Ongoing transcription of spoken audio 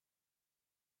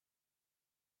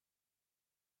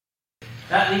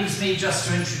That leaves me just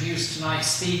to introduce tonight's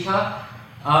speaker.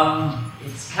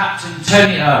 It's Captain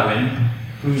Tony Irwin,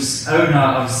 who's owner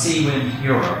of Seawind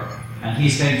Europe, and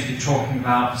he's going to be talking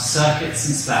about circuits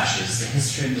and splashes, the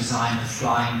history and design of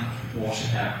flying water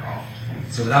aircraft.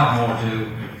 So without more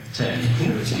ado, Tony,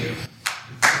 over to you.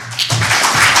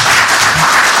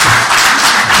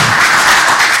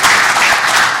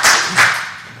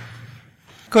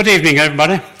 Good evening,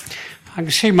 everybody. I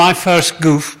can see my first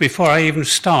goof before I even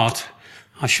start.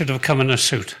 I should have come in a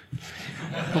suit.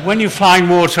 But when you're flying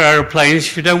water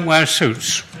aeroplanes, you don't wear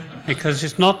suits because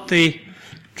it's not the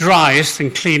driest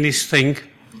and cleanest thing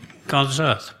on God's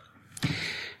earth.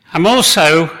 I'm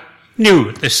also new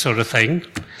at this sort of thing.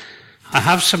 I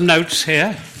have some notes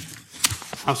here.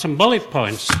 I have some bullet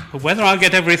points, but whether I'll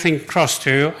get everything across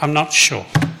to you, I'm not sure.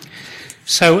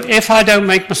 So if I don't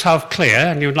make myself clear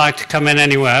and you'd like to come in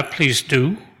anywhere, please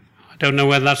do. I don't know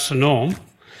whether that's the norm.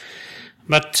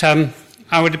 But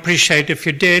I would appreciate if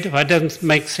you did, if I don't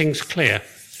make things clear.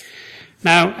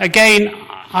 Now, again,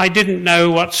 I didn't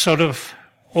know what sort of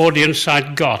audience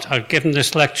I'd got. I'd given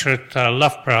this lecture at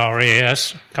Loughborough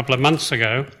RAS a couple of months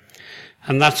ago,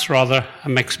 and that's rather a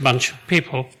mixed bunch of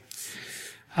people.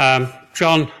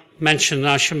 John mentioned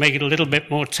I should make it a little bit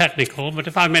more technical, but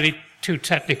if I made it too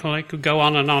technical, it could go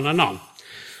on and on and on.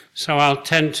 So I'll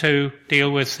tend to deal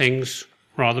with things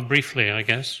rather briefly, I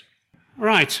guess.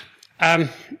 Right.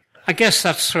 I guess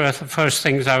that's the first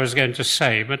things I was going to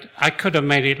say, but I could have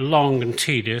made it long and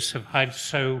tedious if I'd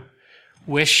so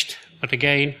wished, but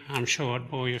again, I'm sure I'd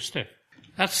bore you stiff.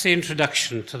 That's the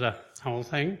introduction to the whole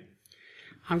thing.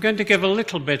 I'm going to give a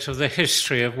little bit of the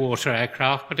history of water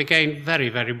aircraft, but again, very,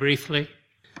 very briefly.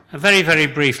 Very, very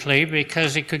briefly,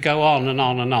 because it could go on and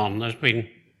on and on. There's been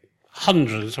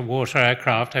hundreds of water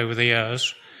aircraft over the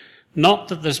years. Not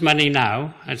that there's many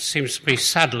now. It seems to be,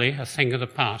 sadly, a thing of the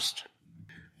past.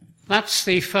 That's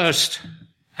the first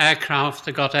aircraft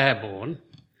that got airborne.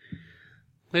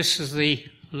 This is the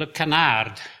Le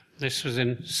Canard. This was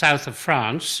in south of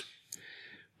France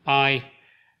by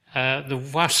the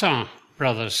Voisin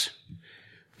brothers.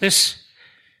 This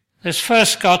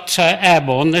first got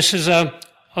airborne. This is an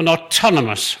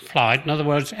autonomous flight, in other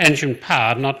words,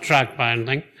 engine-powered, not dragged by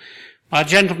anything, by a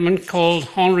gentleman called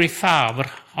Henri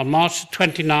Fabre on March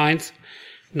 29th,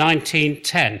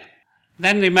 1910.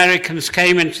 Then the Americans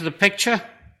came into the picture.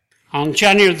 On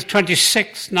January the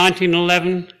 26th,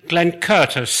 1911, Glenn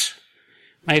Curtiss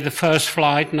made the first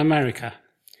flight in America.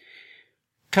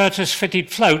 Curtiss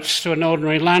fitted floats to an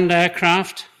ordinary land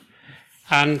aircraft,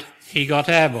 and he got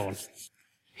airborne.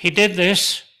 He did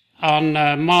this on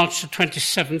March the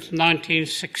 27th,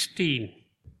 1916.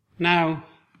 Now,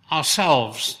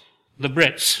 ourselves, the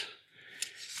Brits,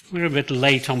 we're a bit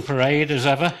late on parade as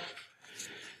ever,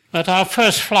 but our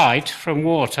first flight from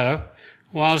water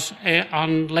was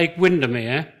on Lake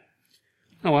Windermere.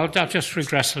 Oh, well, I'll just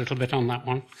regress a little bit on that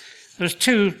one. There's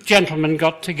two gentlemen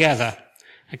got together,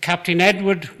 a Captain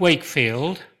Edward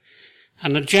Wakefield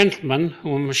and a gentleman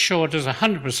who I'm assured is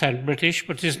 100% British,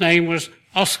 but his name was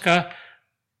Oscar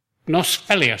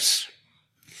Nosfelius.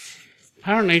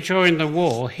 Apparently during the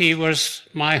war, he was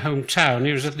my hometown.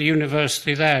 He was at the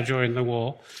university there during the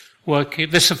war, working,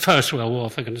 this is the First World War,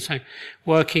 for goodness sake,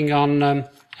 working on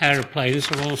aeroplanes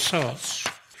of all sorts.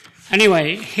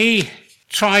 Anyway, he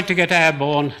tried to get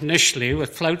airborne initially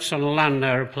with floats on a land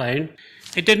aeroplane.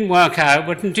 It didn't work out,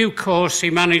 but in due course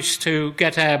he managed to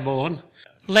get airborne.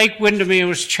 Lake Windermere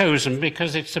was chosen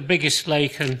because it's the biggest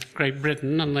lake in Great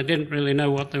Britain, and they didn't really know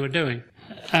what they were doing.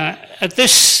 At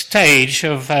this stage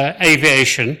of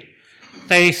aviation,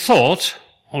 they thought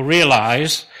or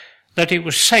realized that it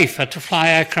was safer to fly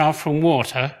aircraft from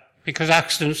water because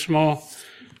accidents were more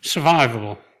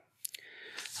survivable.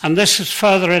 And this was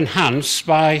further enhanced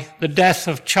by the death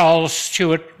of Charles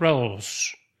Stuart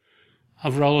Rolls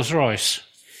of Rolls-Royce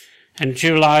in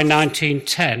July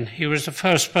 1910. He was the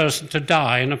first person to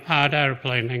die in a powered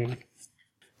aeroplane in England.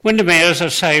 Windermere, as I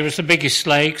say, was the biggest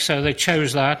lake, so they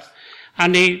chose that.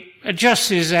 And he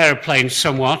adjusted his aeroplane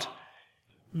somewhat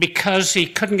because he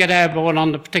couldn't get airborne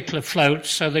on the particular floats,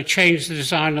 so they changed the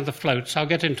design of the floats. I'll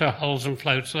get into hulls and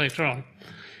floats later on.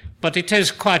 But it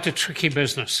is quite a tricky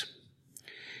business.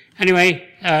 Anyway,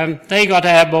 they got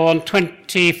airborne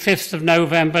 25th of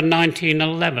November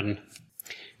 1911.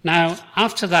 Now,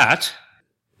 after that,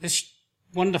 this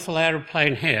wonderful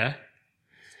aeroplane here,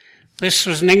 this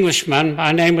was an Englishman by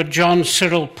the name of John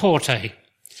Cyril Porte.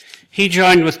 He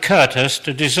joined with Curtiss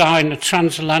to design a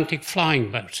transatlantic flying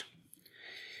boat.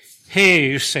 Here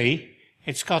you see,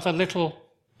 it's got a little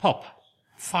pop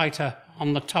fighter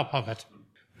on the top of it,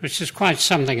 which is quite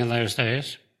something in those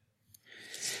days.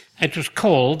 It was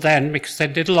called then, because they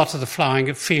did a lot of the flying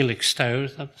at Felixstowe,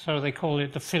 so they call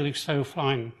it the Felixstowe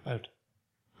Flying Boat.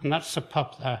 And that's the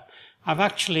pup there. I've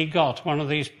actually got one of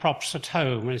these props at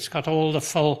home, and it's got all the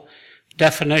full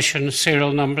definition,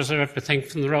 serial numbers of everything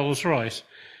from the Rolls-Royce.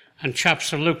 And chaps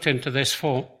have looked into this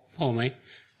for me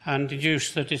and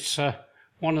deduced that it's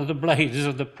one of the blades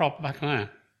of the prop back there.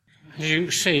 As you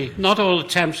can see, not all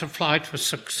attempts at flight were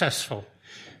successful.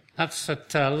 That's at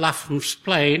Lafham's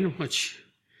plane, which,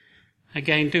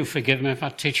 again, do forgive me if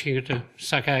I'm teaching you to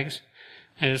suck eggs,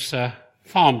 is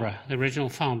Farnborough, the original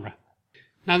Farnborough.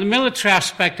 Now, the military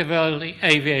aspect of early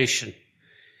aviation.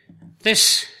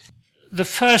 The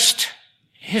first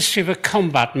history of a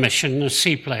combat mission, a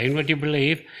seaplane, would you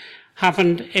believe,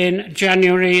 happened in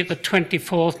January the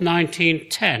 24th,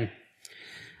 1910.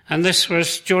 And this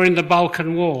was during the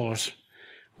Balkan Wars,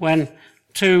 when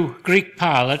 2 Greek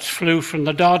pilots flew from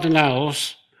the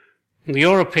Dardanelles, from the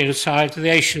European side to the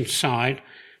Asian side,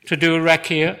 to do a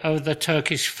recce of the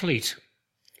Turkish fleet.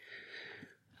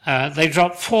 They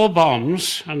dropped 4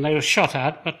 bombs, and they were shot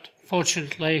at, but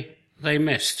fortunately they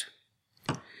missed.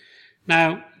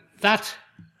 Now, that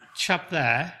chap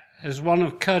there is one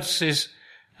of Curtis's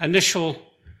initial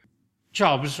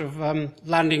jobs of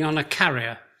landing on a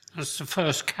carrier. That's the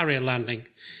first carrier landing.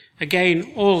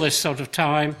 Again, all this sort of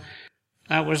time,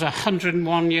 that was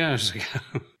 101 years ago.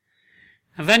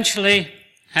 Eventually,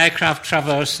 aircraft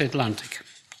traversed the Atlantic.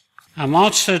 On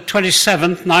March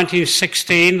 27th,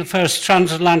 1916, the first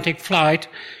transatlantic flight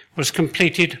was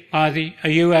completed by a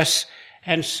US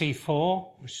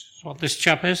NC-4, which is what this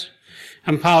chap is,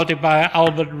 and piloted by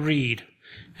Albert Reid.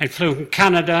 It flew from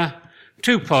Canada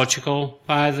to Portugal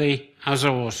by the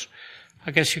Azores.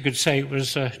 I guess you could say it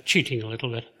was cheating a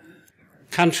little bit.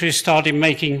 Countries started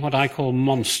making what I call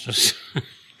monsters.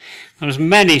 There was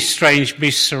many strange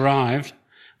beasts arrived.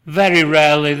 Very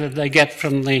rarely did they get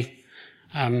from the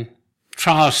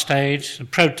trial stage, the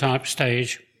prototype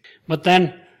stage. But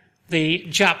then the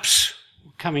Japs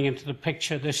were coming into the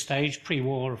picture at this stage,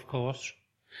 pre-war, of course.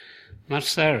 And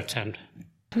that's their attempt.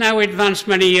 Now we advance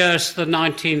many years to the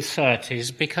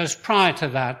 1930s, because prior to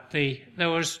that, there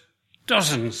was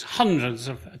dozens, hundreds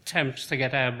of attempts to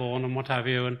get airborne and what have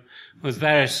you, and with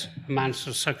various amounts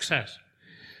of success.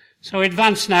 So we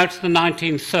advance now to the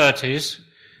 1930s,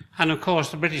 and of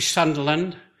course the British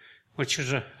Sunderland, which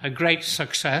was a great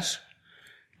success,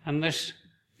 and this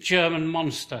German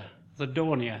monster, the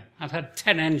Dornier, that had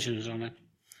 10 engines on it.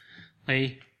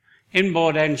 The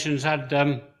inboard engines had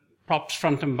props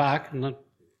front and back, and the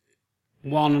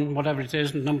 1 and whatever it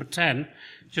is, and number 10,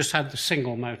 just had the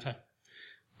single motor.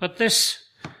 But this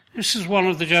is one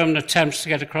of the German attempts to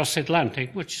get across the Atlantic,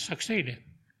 which succeeded.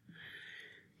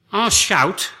 Our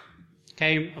shout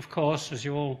came, of course, as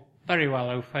you all very well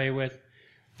au fait with,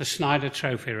 the Snyder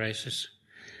Trophy races.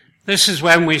 This is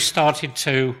when we started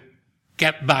to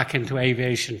get back into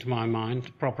aviation, to my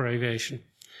mind, proper aviation.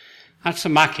 That's the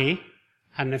Mackie,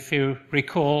 and if you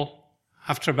recall,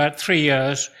 after about 3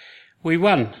 years, we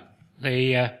won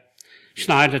the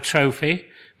Snyder Trophy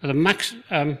with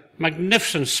a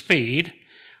magnificent speed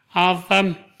of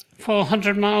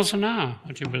 400 miles an hour,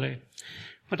 would you believe?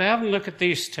 But I have a look at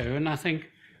these two, and I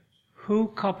think, who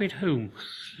copied whom?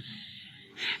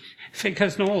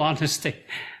 Because in all honesty,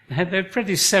 they're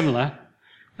pretty similar.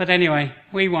 But anyway,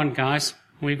 we won, guys.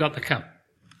 We got the cup.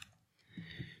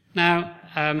 Now,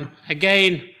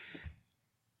 again,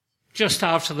 just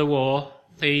after the war,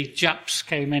 the Japs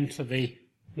came into the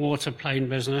waterplane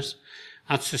business.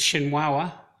 That's the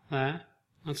Shinwawa there.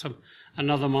 That's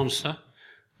another monster.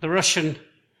 The Russian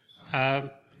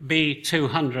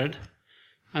B-200,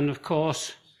 and of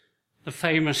course, the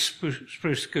famous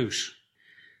Spruce Goose.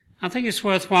 I think it's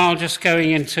worthwhile just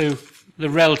going into the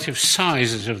relative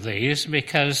sizes of these,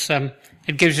 because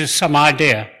it gives you some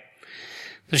idea.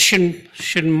 The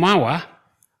Shinwawa,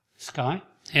 this guy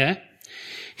here,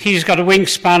 he's got a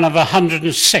wingspan of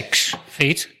 106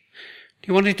 feet. Do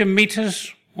you want it in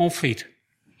meters or feet?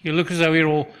 You look as though you're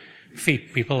all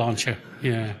feet people, aren't you?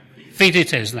 Yeah. Feet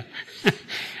it is, then.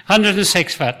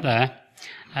 106 foot there,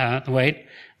 the weight.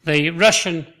 The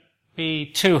Russian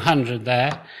B-200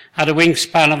 there had a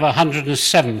wingspan of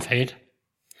 107 feet.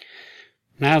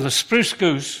 Now the Spruce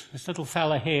Goose, this little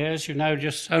fella here, as you know,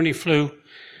 just only flew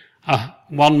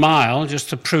 1 mile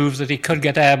just to prove that he could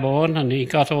get airborne, and he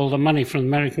got all the money from the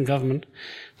American government.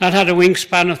 That had a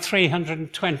wingspan of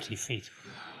 320 feet.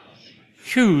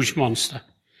 Huge monster.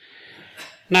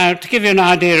 Now, to give you an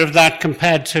idea of that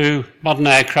compared to modern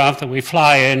aircraft that we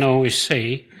fly in or we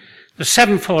see, the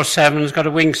 747's got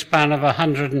a wingspan of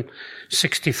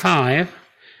 165,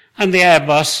 and the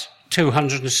Airbus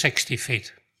 260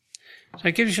 feet. So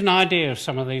it gives you an idea of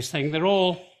some of these things. They're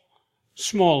all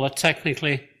smaller,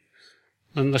 technically,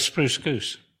 than the spruce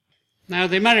goose. Now,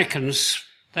 the Americans,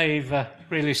 they've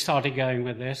really started going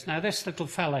with this. Now, this little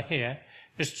fella here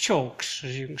is Chalks,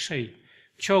 as you can see.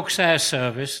 Chalks Air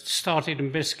Service started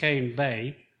in Biscayne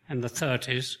Bay in the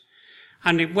 30s,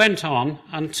 and it went on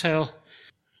until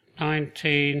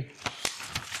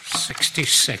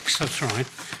 1966, that's right.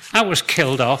 That was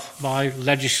killed off by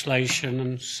legislation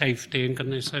and safety and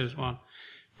goodness knows what.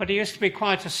 But it used to be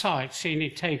quite a sight, seeing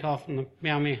it take off in the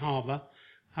Miami Harbour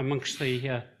amongst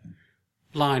the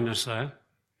liners there.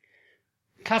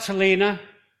 Catalina,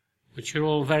 which you're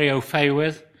all very au fait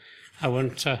with. I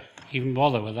won't even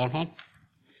bother with that one.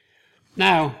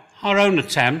 Now, our own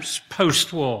attempts,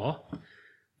 post-war,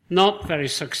 not very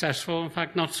successful, in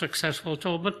fact, not successful at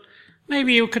all, but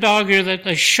maybe you could argue that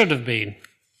they should have been.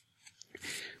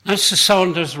 That's the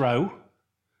Saunders Row,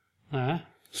 there.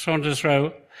 Saunders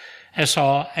Row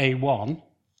SRA1,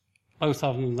 both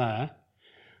of them there.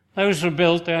 Those were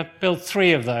built, they built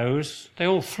 3 of those. They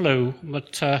all flew,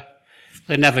 but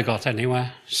they never got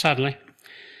anywhere, sadly.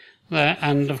 There,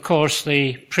 and, of course,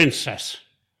 the Princess.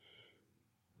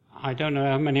 I don't know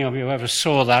how many of you ever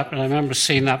saw that, but I remember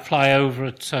seeing that fly over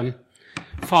at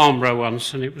Farnborough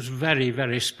once, and it was very,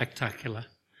 very spectacular.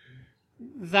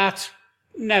 That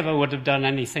never would have done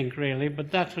anything, really,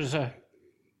 but that was a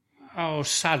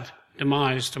sad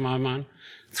demise to my mind.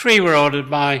 3 were ordered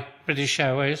by British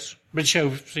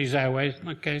Overseas Airways in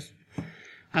that case,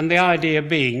 and the idea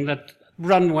being that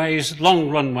long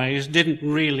runways, didn't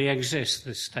really exist at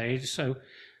this stage, so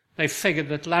they figured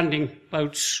that landing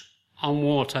boats on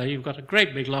water, you've got a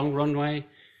great big long runway,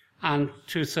 and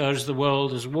 2/3 of the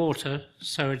world is water,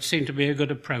 so it seemed to be a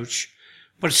good approach.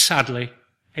 But sadly,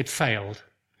 it failed.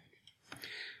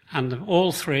 And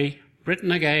all 3,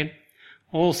 Britain again,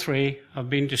 all 3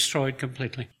 have been destroyed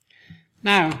completely.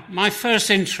 Now, my first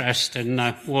interest in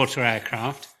water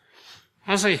aircraft,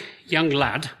 as a young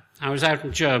lad, I was out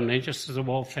in Germany just as the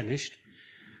war finished,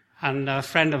 and a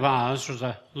friend of ours was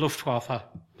a Luftwaffe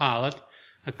pilot,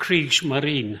 a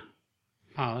Kriegsmarine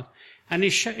pilot, and he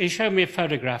showed me a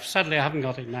photograph, sadly I haven't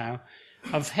got it now,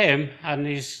 of him and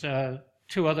his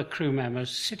 2 other crew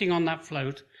members sitting on that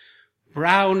float,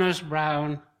 brown as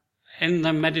brown, in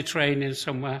the Mediterranean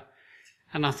somewhere,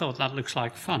 and I thought that looks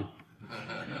like fun.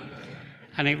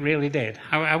 And it really did.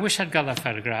 I wish I'd got that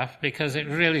photograph, because it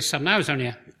really something. I was only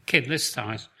a kid this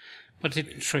size, but it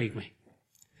intrigued me.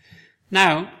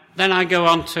 Now, then I go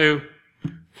on to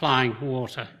flying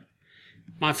water.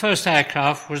 My first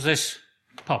aircraft was this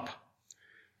pup.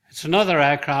 It's another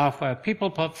aircraft where people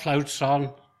put floats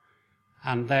on,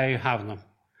 and there you have them.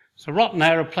 It's a rotten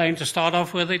aeroplane to start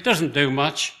off with. It doesn't do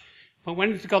much, but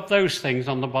when it got those things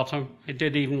on the bottom, it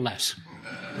did even less.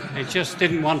 It just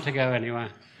didn't want to go anywhere.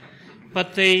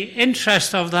 But the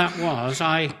interest of that was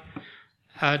I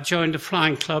joined a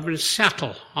flying club in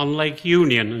Seattle, on Lake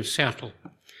Union in Seattle.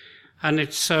 And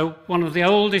it's one of the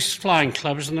oldest flying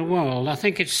clubs in the world. I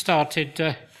think it started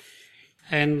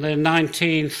in the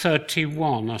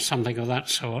 1931 or something of that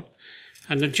sort.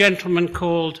 And a gentleman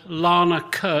called Lana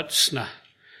Kurtzner.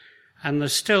 And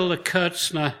there's still the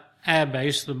Kurtzner Air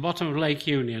Base at the bottom of Lake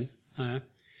Union.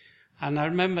 And I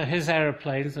remember his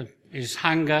aeroplane, his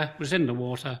hangar was in the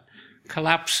water,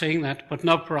 collapsing, that put an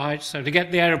upright, so to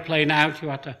get the aeroplane out you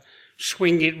had to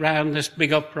swing it round this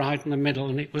big upright in the middle,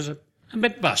 and it was a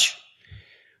bit bush.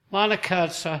 Lana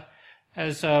Kurtzer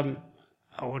is an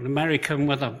American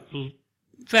with a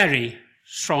very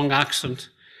strong accent,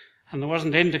 and there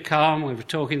wasn't intercom, we were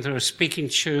talking through a speaking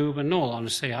tube, and in all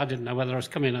honesty I didn't know whether I was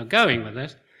coming or going with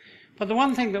this. But the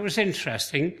one thing that was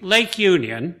interesting, Lake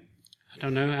Union, I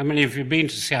don't know how many of you have been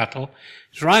to Seattle.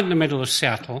 It's right in the middle of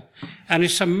Seattle, and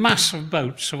it's a mass of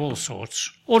boats of all sorts.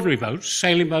 Ordinary boats,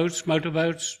 sailing boats,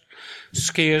 motorboats,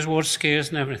 skiers, water skiers,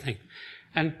 and everything.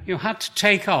 And you had to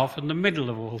take off in the middle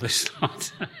of all this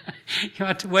lot. You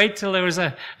had to wait till there was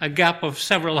a gap of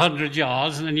several hundred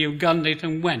yards, and then you gunned it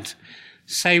and went.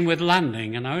 Same with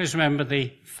landing. And I always remember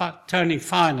the turning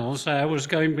finals was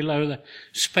going below the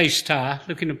space tower,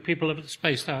 looking at people up at the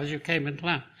space tower as you came into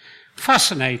land.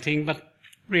 Fascinating, but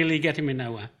really getting me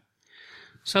nowhere.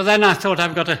 So then I thought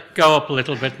I've got to go up a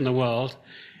little bit in the world,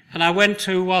 and I went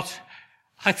to what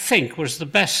I think was the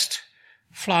best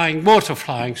water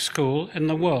flying school in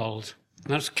the world.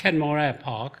 And that's Kenmore Air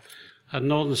Park, at the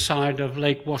northern side of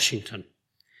Lake Washington.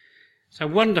 It's a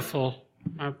wonderful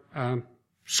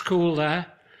school there,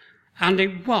 and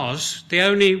it was the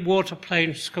only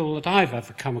waterplane school that I've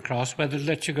ever come across where they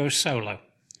let you go solo.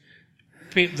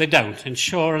 They don't.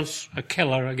 Insurance, a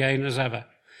killer again as ever.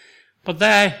 But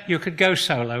there you could go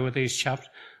solo with these chaps.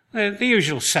 The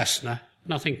usual Cessna,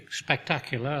 nothing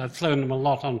spectacular. I'd flown them a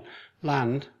lot on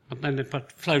land, but then they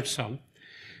put floats on.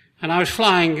 And I was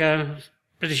flying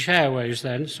British Airways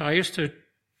then, so I used to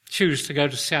choose to go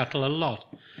to Seattle a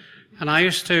lot. And I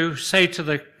used to say to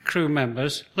the crew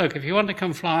members, look, if you want to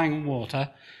come flying on water,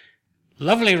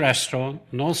 lovely restaurant,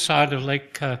 north side of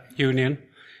Lake Union,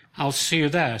 I'll see you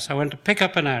there. So I went to pick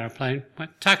up an aeroplane,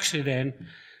 taxied in,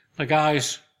 the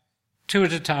guys, 2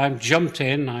 at a time, jumped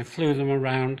in, I flew them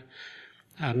around,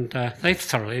 and they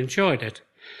thoroughly enjoyed it.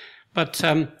 But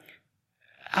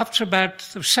after about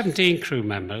 17 crew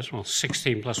members, well,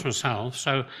 16 plus myself,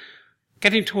 so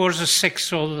getting towards the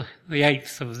 6th or the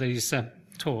 8th of these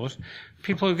tours,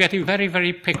 people were getting very,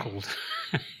 very pickled.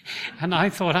 And I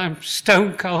thought, I'm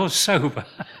stone cold sober.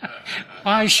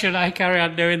 Why should I carry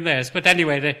on doing this? But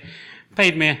anyway, they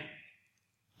paid me a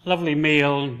lovely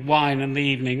meal and wine in the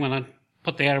evening when I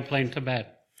put the aeroplane to bed.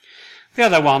 The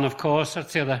other one, of course,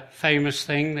 that's the other famous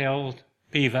thing, the old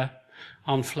Beaver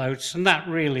on floats, and that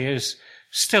really is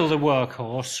still the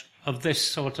workhorse of this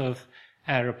sort of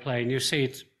aeroplane. You see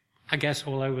it, I guess,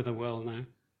 all over the world now.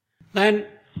 Then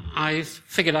I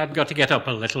figured I'd got to get up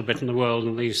a little bit in the world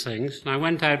and these things, and I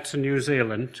went out to New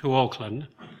Zealand, to Auckland,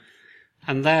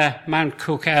 and there Mount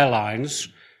Cook Airlines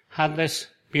had this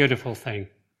beautiful thing,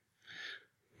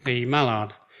 the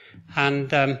Mallard.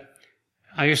 And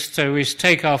we used to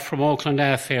take off from Auckland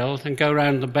Airfield and go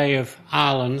round the Bay of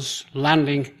Islands,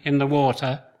 landing in the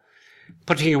water,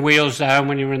 putting your wheels down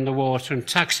when you were in the water and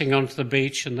taxiing onto the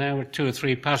beach, and there were 2 or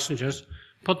 3 passengers,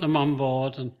 put them on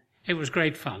board, and it was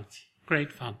great fun.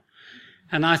 Great fun.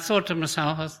 And I thought to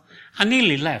myself, I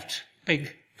nearly left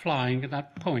big flying at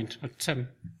that point, but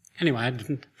anyway, I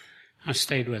didn't. I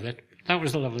stayed with it. That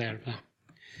was a lovely airplane.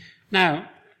 Now,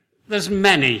 there's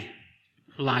many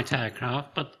light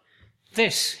aircraft, but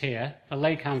this here, the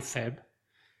Lake Amphib,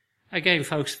 again,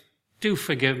 folks, do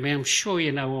forgive me, I'm sure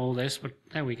you know all this, but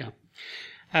there we go.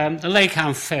 The Lake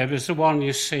Amphib is the one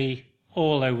you see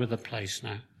all over the place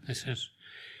now.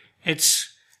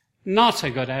 It's not a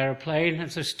good aeroplane.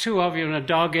 If there's 2 of you and a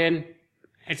dog in,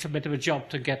 it's a bit of a job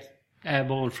to get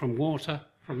airborne from water.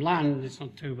 From land, it's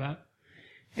not too bad.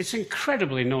 It's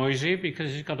incredibly noisy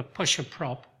because you've got to push a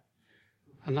prop,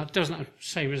 and that doesn't the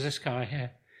same as this guy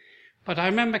here. But I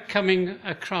remember coming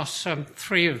across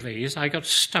 3 of these. I got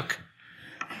stuck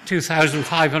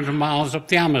 2,500 miles up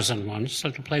the Amazon once,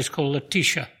 at a place called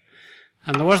Letitia,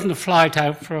 and there wasn't a flight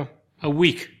out for a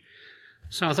week.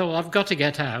 So I thought, well, I've got to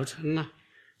get out. And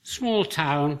small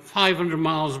town, 500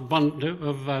 miles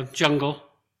of jungle.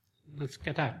 Let's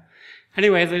get out.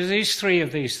 Anyway, there's these 3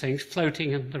 of these things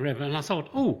floating in the river, and I thought,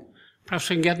 oh, perhaps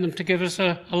we can get them to give us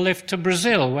a lift to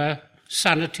Brazil, where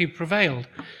sanity prevailed.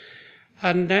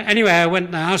 And anyway, I went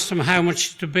and asked them how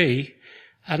much to be,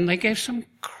 and they gave some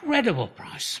incredible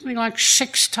price, something like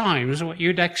 6 times what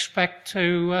you'd expect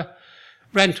to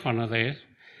rent one of these.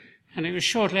 And it was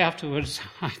shortly afterwards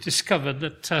I discovered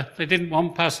that they didn't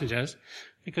want passengers,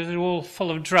 because they're all full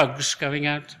of drugs going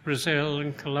out to Brazil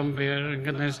and Colombia and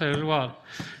goodness knows what.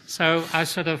 So I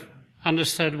sort of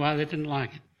understood why they didn't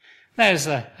like it. There's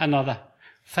another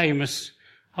famous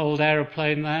old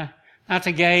aeroplane there. That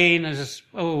again is,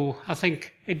 I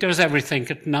think it does everything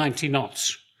at 90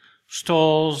 knots.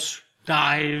 Stalls,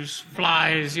 dives,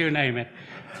 flies, you name it.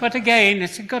 But again,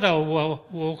 it's a good old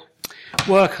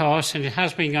workhorse, and it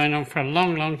has been going on for a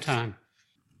long, long time.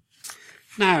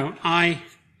 Now, I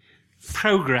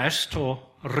progressed, or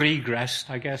regressed,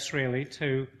 I guess, really,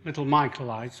 to little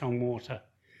microlights on water.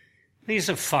 These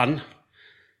are fun,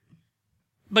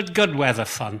 but good weather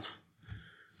fun.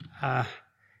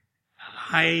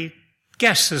 I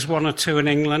guess there's 1 or 2 in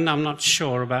England. I'm not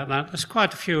sure about that. There's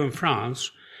quite a few in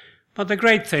France. But the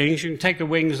great things, you can take the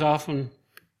wings off and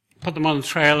put them on the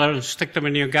trailer and stick them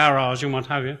in your garage and what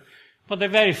have you. But they're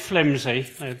very flimsy.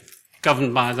 They're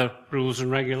governed by the rules and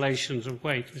regulations of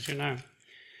weight, as you know.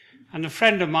 And a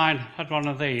friend of mine had one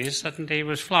of these, and he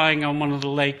was flying on one of the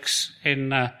lakes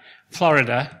in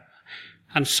Florida,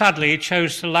 and sadly he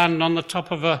chose to land on the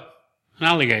top of an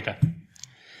alligator.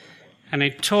 And he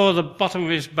tore the bottom of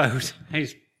his boat,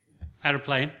 his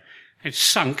aeroplane. It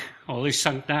sunk, or he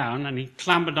sunk down, and he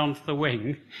clambered onto the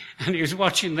wing, and he was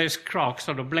watching this croc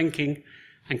sort of blinking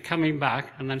and coming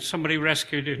back, and then somebody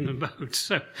rescued him in the boat.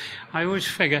 So I always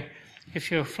figure,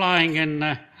 if you're flying in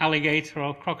alligator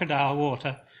or crocodile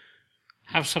water,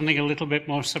 have something a little bit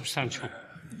more substantial.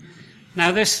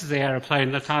 Now, this is the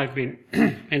aeroplane that I've been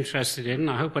interested in.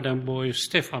 I hope I don't bore you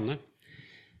stiff on it,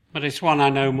 but it's one I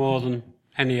know more than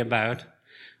any about.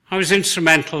 I was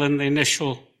instrumental in the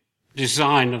initial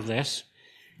design of this.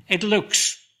 It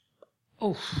looks,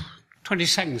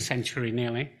 22nd century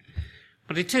nearly,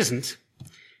 But it isn't.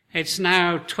 It's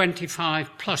now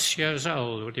 25 plus years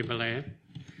old, would you believe?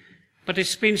 But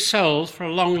it's been sold for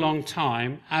a long, long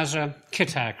time as a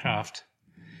kit aircraft.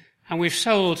 And we've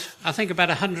sold, I think, about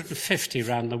 150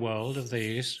 around the world of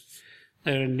these.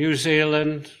 They're in New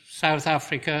Zealand, South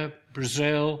Africa,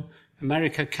 Brazil,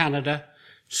 America, Canada,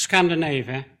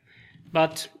 Scandinavia.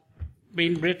 But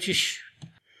being British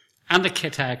and a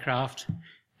kit aircraft,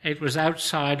 it was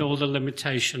outside all the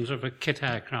limitations of a kit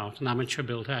aircraft, an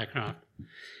amateur-built aircraft.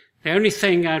 The only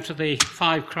thing out of the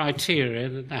 5 criteria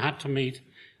that they had to meet,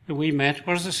 that we met,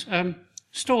 was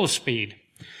stall speed.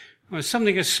 Well,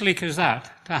 something as sleek as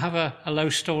that, to have a low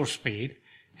stall speed,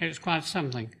 it was quite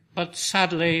something. But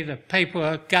sadly, the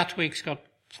paperwork, Gatwick's got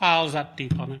files that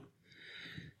deep on it.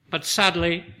 But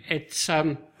sadly, it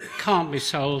can't be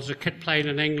sold as a kit plane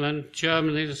in England.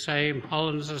 Germany the same,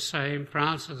 Holland's the same,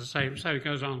 France is the same, so it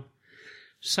goes on.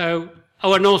 So,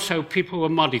 and also people were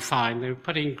modifying. They were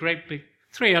putting great big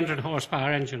 300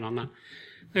 horsepower engine on that.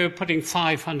 They were putting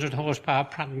 500 horsepower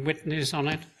Pratt & Whitneys on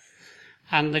it.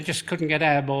 And they just couldn't get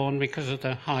airborne because of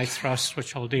the high thrust,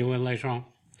 which I'll deal with later on.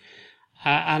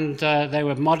 And they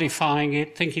were modifying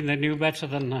it, thinking they knew better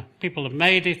than the people that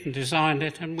made it and designed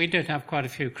it, and we did have quite a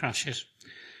few crashes.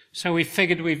 So we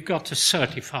figured we've got to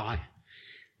certify.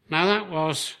 Now that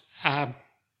was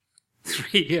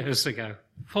 3 years ago,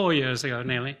 4 years ago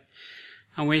nearly,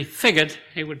 and we figured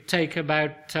it would take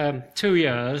about 2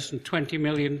 years and $20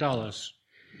 million.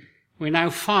 We're now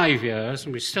 5 years,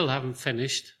 and we still haven't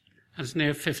finished. It's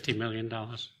near $50 million.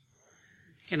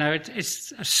 You know,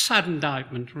 it's a sad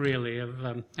indictment, really,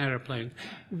 of aeroplane,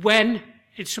 when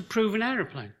it's a proven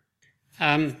aeroplane.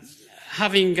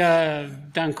 Having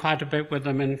done quite a bit with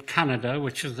them in Canada,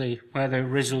 which is where they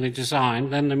originally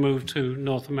designed, then they moved to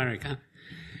North America.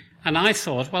 And I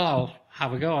thought, well, I'll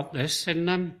have a go at this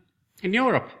in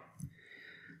Europe.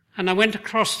 And I went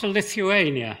across to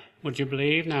Lithuania, would you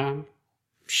believe? Now, I'm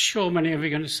sure many of you are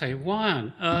going to say, why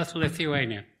on earth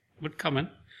Lithuania? Would come in.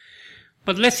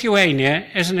 But Lithuania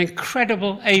is an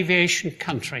incredible aviation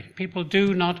country. People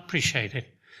do not appreciate it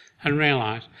and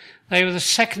realize. They were the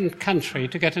second country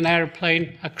to get an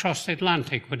aeroplane across the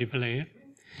Atlantic, would you believe?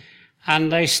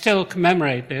 And they still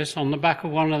commemorate this on the back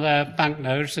of one of their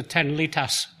banknotes, the 10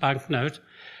 litas banknote,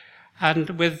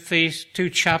 and with these 2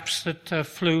 chaps that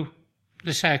flew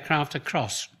this aircraft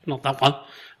across. Not that one,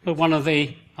 but one of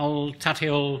the old tatty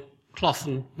old cloth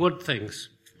and wood things.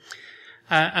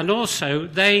 And also,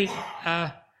 they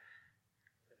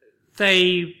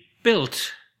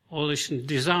built, or they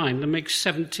designed, the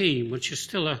MiG-17, which is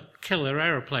still a killer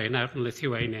aeroplane out in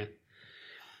Lithuania.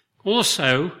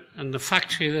 Also, and the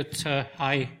factory that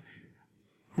I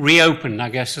reopened, I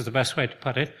guess is the best way to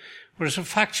put it, was a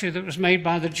factory that was made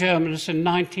by the Germans in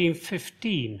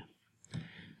 1915.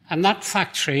 And that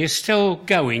factory is still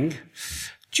going,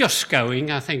 just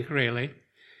going, I think, really,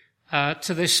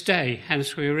 to this day,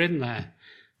 hence we were in there.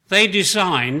 They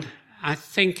designed, I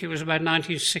think it was about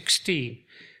 1916,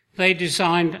 they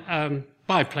designed a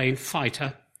biplane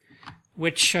fighter,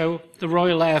 which the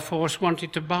Royal Air Force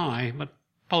wanted to buy, but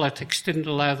politics didn't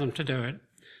allow them to do it.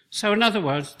 So in other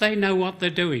words, they know what they're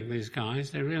doing, these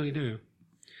guys, they really do.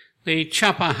 The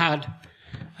chap I had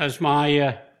as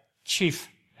my chief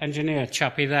engineer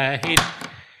chappie there,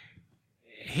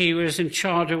 he was in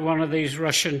charge of one of these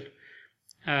Russian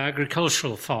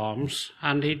agricultural farms,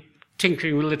 and he'd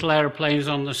tinkering with little aeroplanes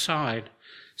on the side.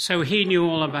 So he knew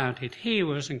all about it. He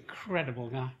was an incredible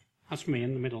guy. That's me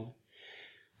in the middle.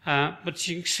 But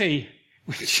you can see,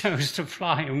 we chose to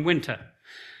fly in winter,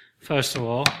 first of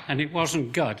all, and it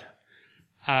wasn't good.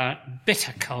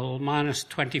 Bitter cold, minus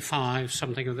 25,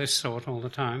 something of this sort all the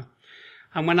time.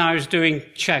 And when I was doing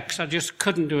checks, I just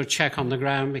couldn't do a check on the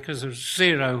ground because there was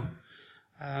zero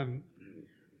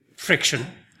friction.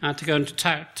 I had to go into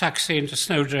taxi into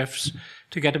snowdrifts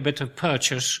to get a bit of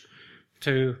purchase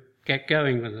to get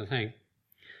going with the thing.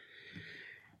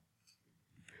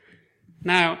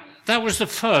 Now, that was the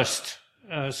first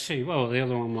the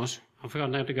other one was. I've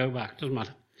forgotten how to go back, doesn't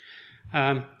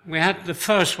matter. We had the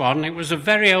first one, it was a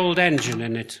very old engine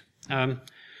in it.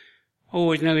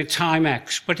 Always nearly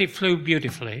Timex, but it flew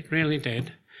beautifully, it really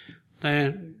did.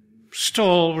 The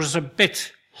stall was a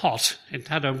bit hot, it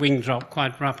had a wing drop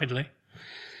quite rapidly.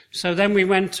 So then we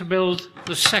went to build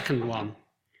the second one.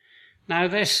 Now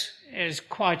this is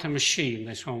quite a machine,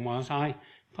 this one was. I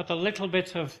put a little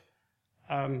bit of,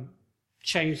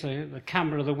 changed the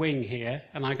camber of the wing here,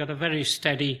 and I got a very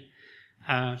steady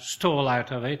stall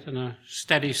out of it and a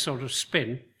steady sort of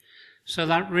spin. So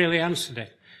that really answered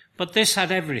it. But this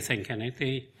had everything in it,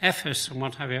 the EFIS and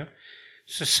what have you.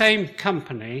 It's the same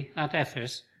company, that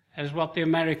EFIS, as what the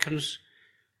Americans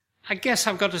I guess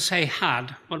I've got to say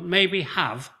had, but maybe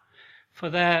have, for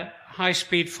their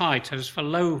high-speed fighters for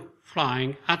low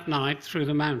flying at night through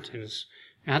the mountains.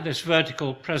 We had this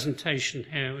vertical presentation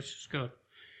here, which is good.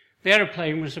 The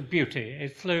aeroplane was a beauty.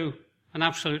 It flew an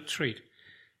absolute treat.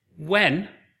 When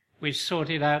we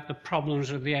sorted out the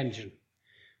problems with the engine.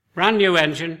 Brand new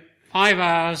engine, 5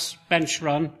 hours bench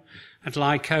run at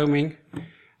Lycoming.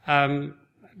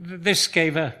 This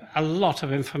gave a lot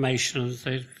of information,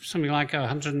 something like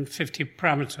 150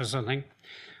 parameters, I think,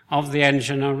 of the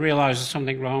engine. I realised there's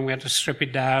something wrong. We had to strip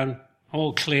it down,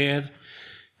 all cleared.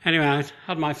 Anyway, I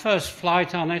had my first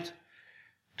flight on it.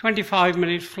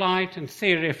 25-minute flight. In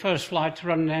theory, a first flight to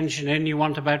run an engine in, you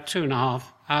want about 2.5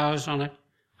 hours on it,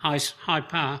 high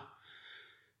power.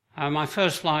 My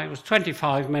first flight was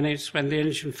 25 minutes when the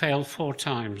engine failed 4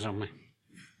 times on me,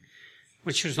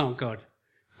 which was not good.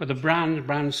 With a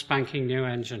brand spanking new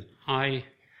engine.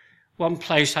 One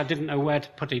place I didn't know where to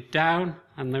put it down,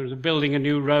 and they were building a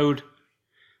new road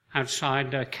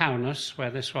outside Kaunas, where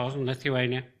this was, in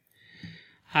Lithuania.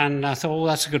 And I thought,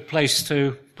 that's a good place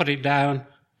to put it down.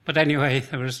 But anyway,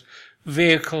 there was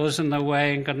vehicles in the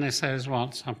way, and goodness knows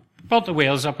what. So I brought the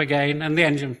wheels up again, and the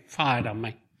engine fired on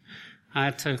me. I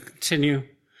had to continue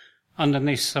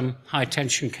underneath some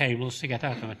high-tension cables to get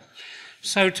out of it.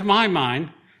 So to my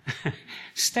mind,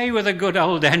 stay with a good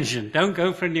old engine. Don't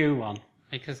go for a new one,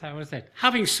 because that was it.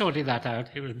 Having sorted that out,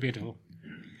 it was beautiful.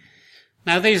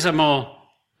 Now, these are more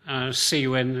sea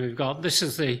wind we've got. This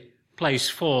is the place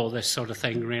for this sort of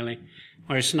thing, really,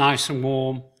 where it's nice and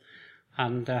warm,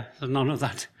 and there's none of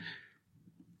that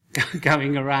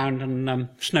going around and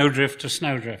snowdrift to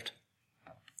snowdrift.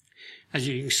 As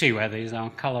you can see where these are,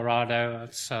 Colorado,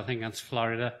 I think that's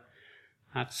Florida,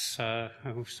 that's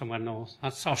somewhere north,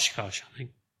 that's Oshkosh, I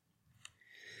think.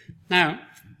 Now,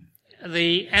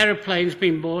 the aeroplane's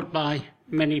been bought by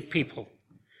many people.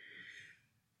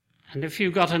 And if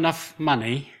you got enough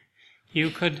money, you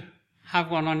could have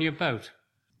one on your boat.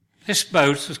 This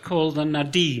boat was called the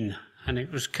Nadine, and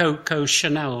it was Coco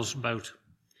Chanel's boat.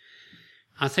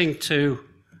 I think to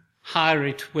hire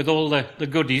it with all the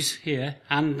goodies here,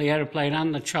 and the aeroplane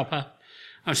and the chopper,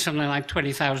 was something like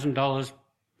 $20,000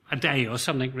 a day or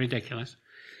something ridiculous.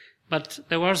 But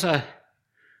there was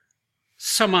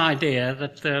some idea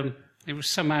that it was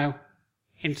somehow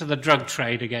into the drug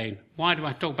trade again. Why do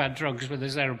I talk about drugs with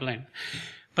this aeroplane?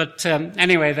 But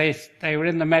anyway, they were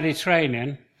in the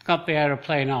Mediterranean, got the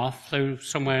aeroplane off, flew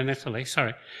somewhere in Italy,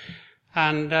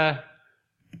 and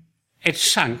it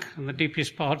sank in the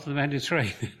deepest part of the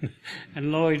Mediterranean.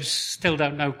 And Lloyd's still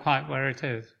don't know quite where it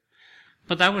is.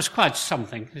 But that was quite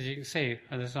something, as you can see,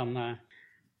 there's on there.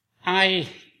 I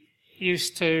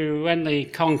used to, when the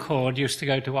Concorde used to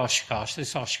go to Oshkosh,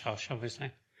 this Oshkosh,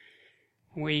 obviously,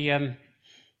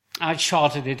 I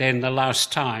chartered it in the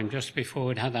last time, just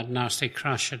before it had that nasty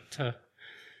crash at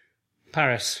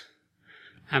Paris.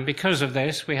 And because of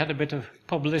this, we had a bit of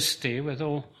publicity with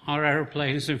all our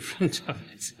aeroplanes in front of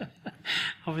it.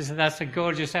 Obviously, that's a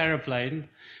gorgeous aeroplane,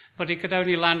 but it could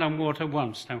only land on water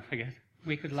once, don't forget.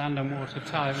 We could land on water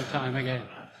time and time again.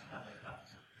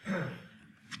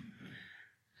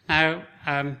 Now,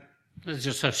 there's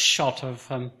just a shot of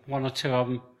one or two of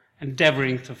them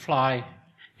endeavouring to fly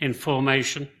in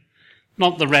formation.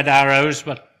 Not the red arrows,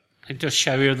 but it does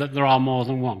show you that there are more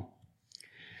than one.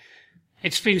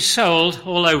 It's been sold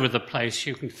all over the place.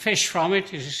 You can fish from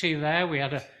it, as you see there. We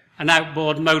had an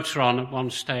outboard motor on at one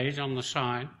stage on the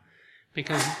side,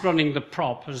 because running the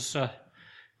prop was, a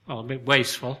bit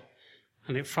wasteful,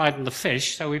 and it frightened the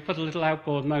fish, so we put a little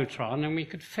outboard motor on, and we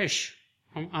could fish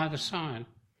on either side.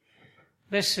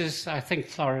 This is, I think,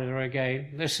 Florida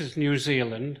again. This is New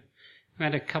Zealand. We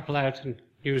had a couple out in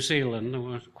New Zealand. There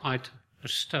was quite a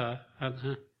stir out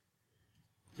there.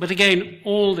 But again,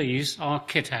 all these are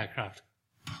kit aircraft.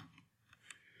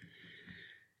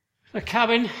 The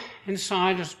cabin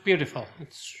inside is beautiful.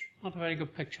 It's not a very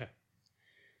good picture.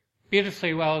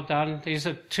 Beautifully well done. These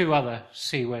are 2 other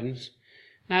Sea Winds.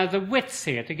 Now, the width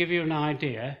here, to give you an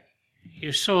idea,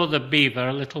 you saw the Beaver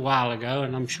a little while ago,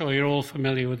 and I'm sure you're all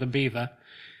familiar with the Beaver.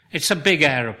 It's a big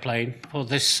aeroplane for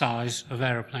this size of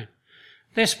aeroplane.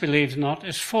 This, believe it or not,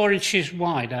 is 4 inches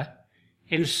wider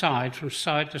inside from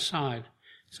side to side.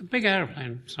 It's a big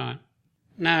aeroplane inside.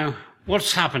 Now,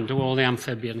 what's happened to all the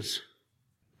amphibians?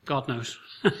 God knows.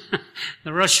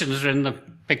 The Russians are in the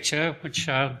picture, which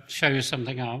I'll show you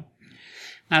something of.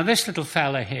 Now, this little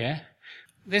fella here,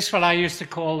 this is what I used to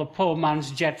call the poor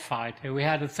man's jet fighter. We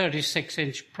had a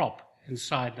 36-inch prop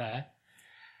inside there,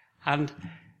 and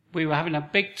we were having a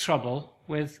big trouble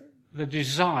with the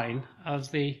design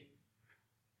of the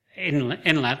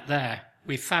inlet there.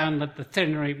 we found that the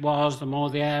thinner it was, the more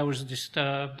the air was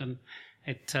disturbed, and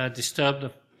it disturbed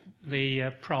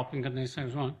the prop and goodness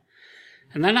knows what.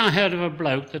 And then I heard of a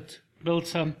bloke that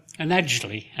built an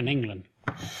Edgeley in England.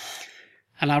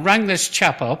 And I rang this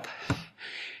chap up,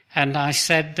 and I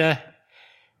said,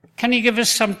 can you give us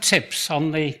some tips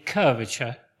on the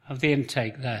curvature of the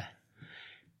intake there?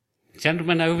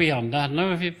 Gentleman over yonder, I don't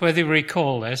know whether you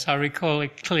recall this, I recall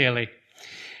it clearly.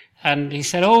 And he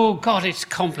said, oh, God, it's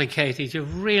complicated.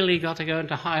 You've really got to go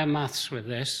into higher maths with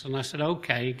this. And I said,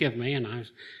 okay, give me. And I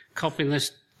was copying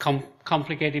this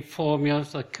complicated formula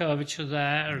for the curvature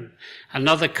there, and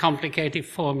another complicated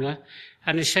formula.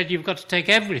 And he said, you've got to take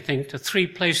everything to 3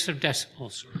 places of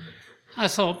decimals. I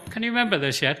thought, can you remember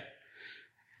this yet?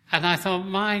 And I thought,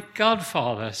 my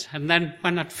godfathers. And then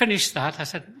when I'd finished that, I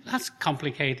said, that's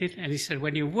complicated. And he said,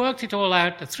 when you worked it all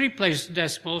out to 3 places of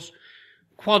decimals,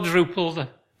 quadruple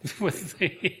with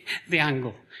the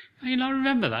angle. You not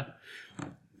remember that?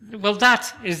 Well,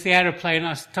 that is the aeroplane I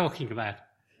was talking about.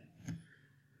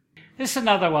 This is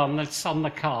another one that's on the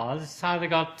cars. It's either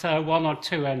got 1 or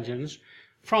 2 engines.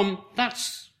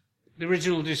 That's the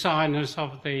original designers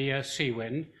of the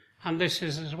Seawind, and this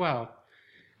is as well.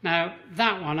 Now,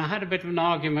 that one, I had a bit of an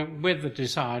argument with the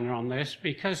designer on this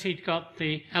because he'd got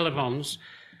the elevons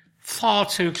far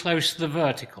too close to the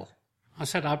vertical. I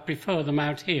said I prefer them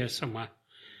out here somewhere.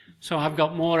 So I've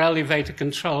got more elevator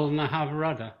control than I have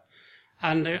rudder.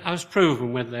 And I was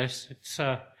proven with this. It's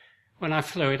when I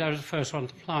flew it, I was the first one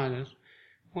to fly this.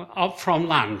 Well, up from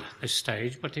land, this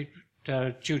stage, but it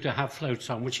due to have floats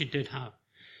on, which it did have.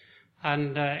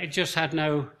 And it just had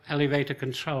no elevator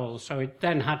control, so it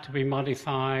then had to be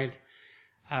modified.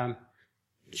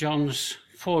 John's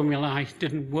formula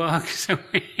didn't work, so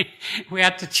we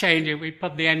had to change it. We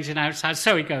put the engine outside,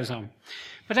 so it goes on.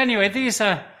 But anyway,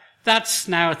 that's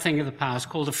now a thing of the past,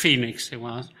 called the Phoenix, it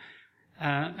was.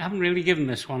 I haven't really given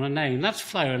this one a name. That's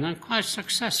flown and quite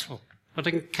successful. But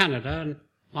in Canada, and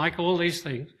like all these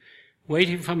things,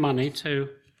 waiting for money to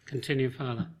continue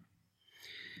further.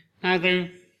 Now,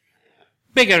 the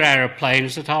bigger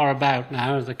aeroplanes that are about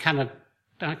now are the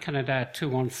Canadair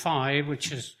 215,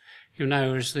 which is,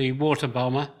 is the water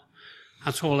bomber.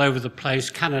 That's all over the place.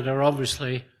 Canada,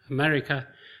 obviously, America,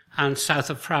 and south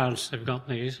of France, they've got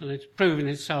these, and it's proven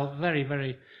itself very,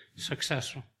 very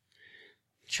successful.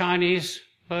 Chinese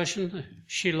version, the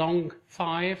Shillong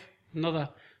 5, another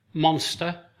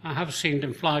monster. I have seen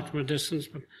them fly from a distance,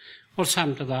 but what's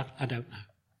happened to that, I don't know.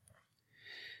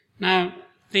 Now,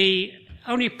 the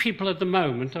only people at the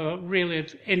moment who are really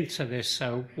into this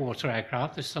water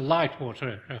aircraft, this is a light water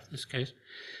aircraft in this case,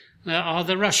 are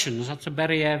the Russians. That's a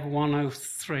Beriev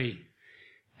 103.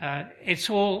 It's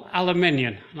all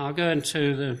aluminium, and I'll go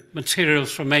into the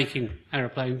materials for making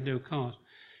aeroplanes in due course.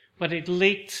 But it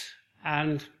leaked,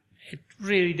 and it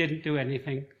really didn't do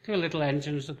anything. 2 little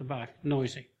engines at the back,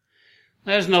 noisy.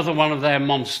 There's another one of their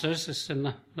monsters. It's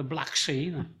in the Black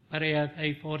Sea, the Beriev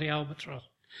A40 Albatros.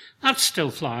 That's still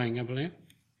flying, I believe.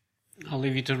 I'll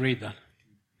leave you to read that.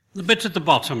 The bit at the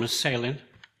bottom is sailing.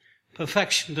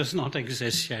 Perfection does not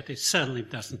exist yet. It certainly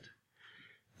doesn't.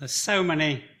 There's so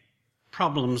many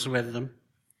problems with them.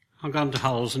 I'll go into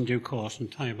hulls in due course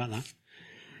and tell you about that.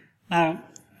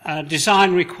 Now,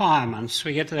 design requirements.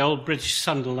 We get to the old British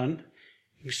Sunderland.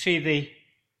 You see the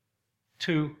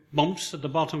 2 bumps at the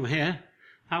bottom here.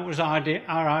 That was our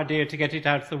idea to get it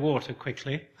out of the water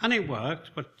quickly, and it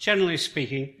worked, but generally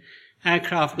speaking,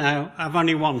 aircraft now have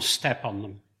only 1 step on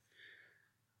them.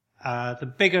 The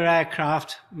bigger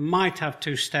aircraft might have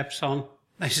 2 steps on.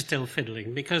 They're still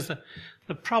fiddling, because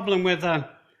the problem with a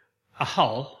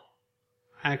hull,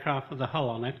 aircraft with a hull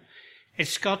on it,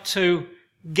 it's got to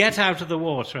get out of the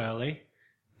water early,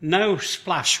 no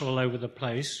splash all over the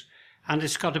place, and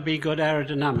it's got to be good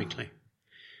aerodynamically.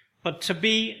 But to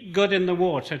be good in the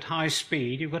water at high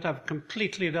speed, you've got to have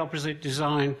completely the opposite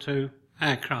design to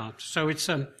aircraft. So it's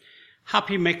a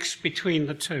happy mix between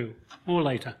the two. More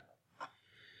later.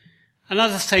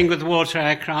 Another thing with water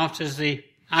aircraft is the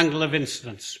angle of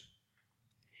incidence.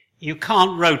 You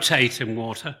can't rotate in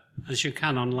water as you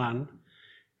can on land.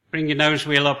 Bring your nose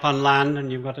wheel up on land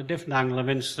and you've got a different angle of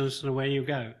incidence and away you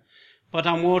go. But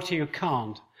on water you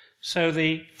can't. So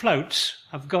the floats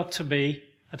have got to be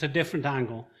at a different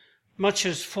angle, much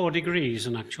as 4 degrees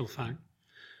in actual fact.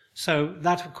 So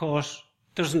that, of course,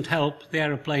 doesn't help the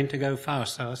aeroplane to go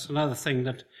faster. That's another thing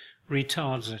that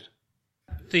retards it.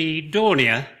 The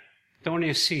Dornier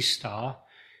Sea Star,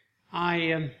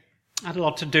 I had a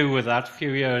lot to do with that a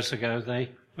few years ago.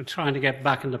 They were trying to get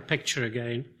back in the picture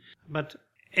again. But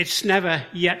it's never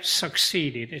yet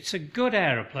succeeded. It's a good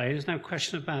aeroplane, there's no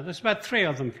question about it. There's about 3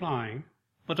 of them flying,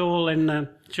 but all in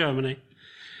Germany.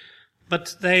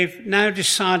 But they've now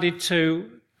decided to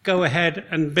go ahead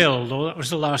and build, or that was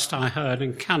the last I heard,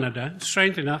 in Canada,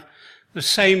 strange enough, the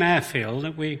same airfield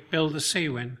that we build the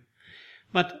Seawind.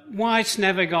 But why it's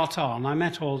never got on, I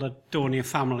met all the Dornier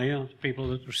family, or people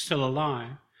that were still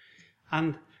alive,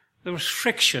 and there was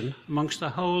friction amongst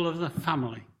the whole of the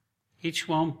family. Each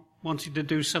one wanted to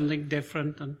do something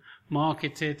different and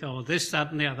market it, or this,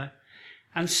 that, and the other.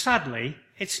 And sadly,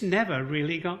 it's never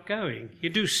really got going. You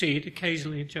do see it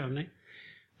occasionally in Germany.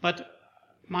 But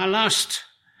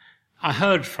I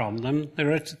heard from them,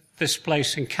 they're at this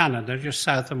place in Canada, just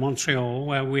south of Montreal,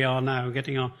 where we are now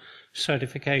getting our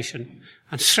certification.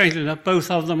 And strangely enough,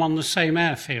 both of them on the same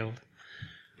airfield,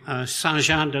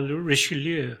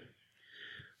 Saint-Jean-de-Richelieu.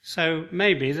 So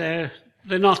maybe they're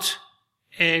not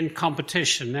in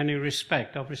competition in any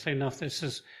respect. Obviously enough,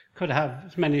 could have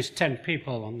as many as 10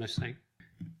 people on this thing.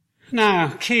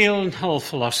 Now, keel and hull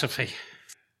philosophy.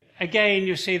 Again,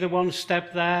 you see the one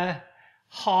step there,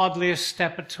 hardly a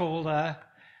step at all there.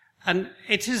 And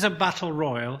it is a battle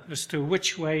royal as to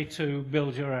which way to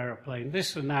build your aeroplane.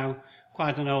 This is now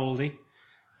quite an oldie,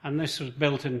 and this was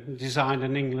built and designed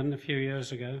in England a few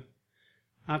years ago.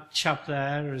 That chap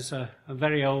there is a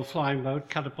very old flying boat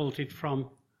catapulted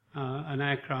from an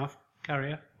aircraft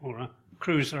carrier, or a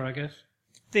cruiser, I guess.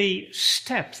 The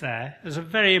step there is a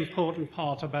very important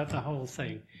part about the whole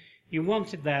thing. You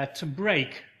want it there to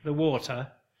break the water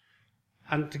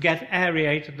and to get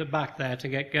aerate at the back there to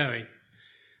get going.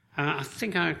 I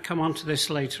think I'll come on to this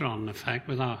later on, in fact,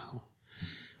 with our hull.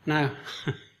 Now,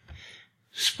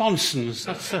 sponsons,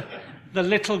 that's the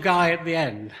little guy at the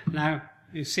end. Now,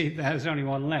 you see there's only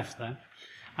one left there.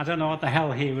 I don't know what the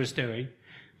hell he was doing.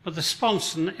 But the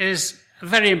sponson is a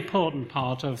very important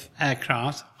part of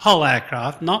aircraft, hull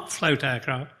aircraft, not float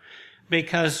aircraft,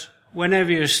 because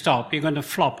whenever you stop, you're going to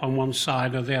flop on one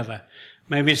side or the other.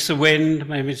 Maybe it's the wind,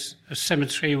 maybe it's a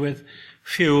symmetry with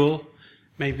fuel,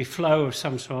 maybe flow of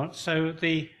some sort. So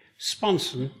the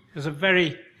sponson is a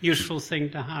very useful thing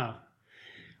to have.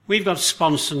 We've got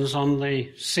sponsons on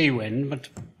the Seawind, but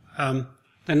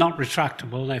they're not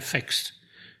retractable, they're fixed,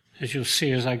 as you'll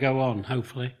see as I go on,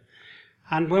 hopefully.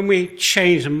 And when we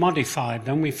changed and modified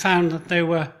them, we found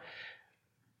that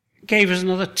gave us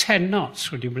another 10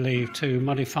 knots, would you believe, to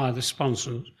modify the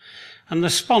sponsons. And the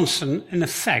sponson, in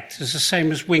effect, is the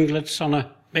same as winglets on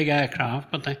a big aircraft,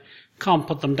 but they can't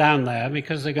put them down there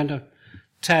because they're going to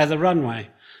tear the runway.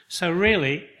 So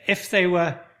really, if they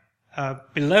were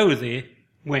below the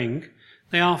wing,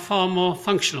 they are far more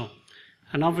functional.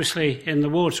 And obviously, in the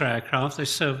water aircraft, they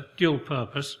serve dual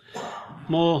purpose,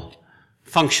 more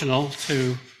functional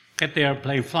to get the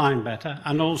airplane flying better,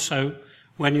 and also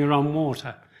when you're on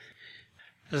water.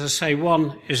 As I say,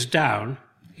 one is down,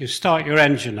 you start your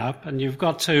engine up, and you've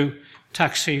got to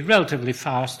taxi relatively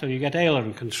fast till you get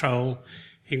aileron control.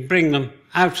 You can bring them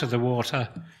out of the water,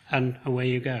 and away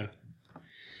you go.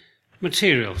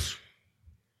 Materials.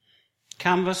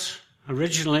 Canvas,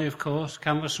 originally, of course,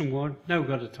 canvas and wood, no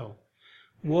good at all.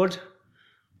 Wood,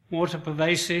 water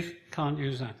pervasive, can't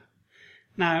use that.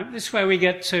 Now, this is where we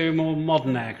get to more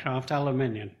modern aircraft,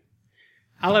 aluminium.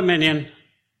 Aluminium,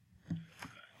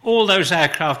 all those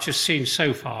aircraft you've seen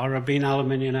so far have been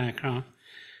aluminium aircraft.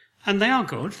 And they are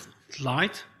good,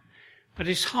 light, but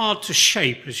it's hard to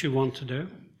shape as you want to do.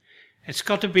 It's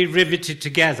got to be riveted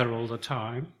together all the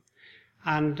time.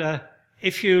 And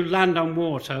if you land on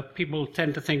water, people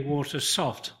tend to think water's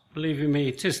soft. Believe you me,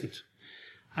 it isn't.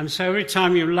 And so every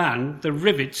time you land, the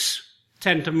rivets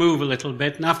tend to move a little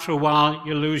bit, and after a while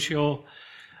you lose your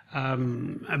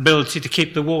ability to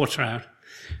keep the water out.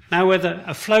 Now with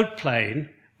a float plane,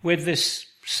 with this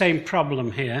same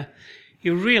problem here,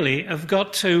 you really have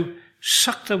got to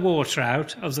suck the water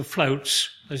out of the floats.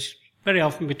 There's very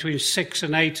often between 6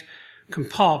 and 8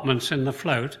 compartments in the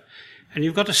float, and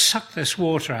you've got to suck this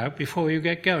water out before you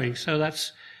get going. So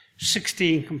that's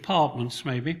 16 compartments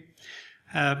maybe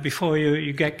before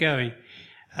you get going.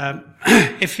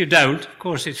 If you don't, of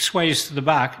course, it sways to the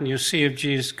back and your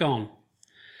CFG is gone.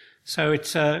 So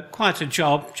it's quite a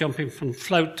job jumping from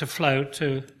float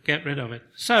to get rid of it.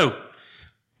 So,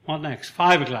 what next?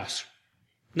 Fiberglass.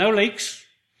 No leaks,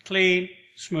 clean,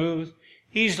 smooth,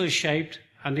 easily shaped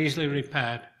and easily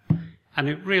repaired. And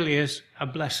it really is a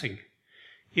blessing.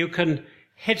 You can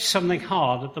hit something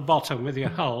hard at the bottom with your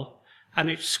hull and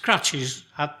it scratches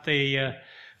at the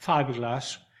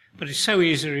fiberglass. But it's so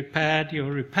easily repaired.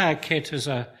 Your repair kit is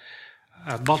a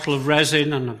bottle of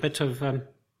resin and a bit of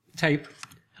tape,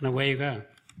 and away you go.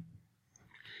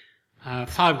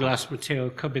 Fiberglass material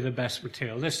could be the best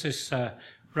material. This is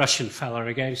Russian fella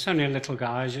again. It's only a little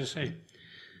guy, as you see.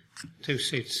 2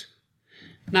 seats.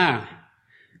 Now,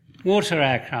 Water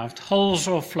aircraft, hulls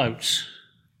or floats?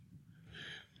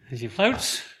 There's your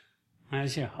floats,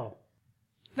 there's your hull.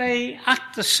 They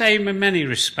act the same in many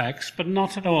respects, but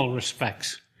not in all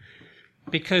respects.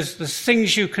 Because there's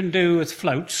things you can do with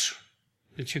floats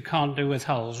that you can't do with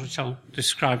hulls, which I'll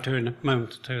describe to you in a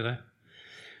moment or two there.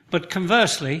 But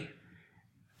conversely,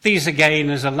 these again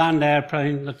is a land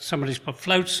airplane that somebody's put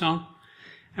floats on.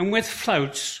 And with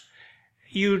floats,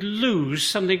 you lose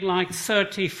something like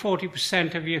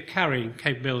 30-40% of your carrying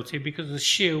capability because of the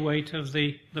sheer weight of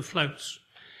the floats.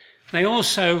 They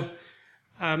also,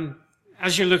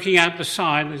 as you're looking out the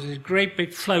side, there's these great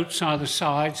big floats either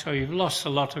side, so you've lost a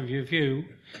lot of your view.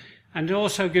 And it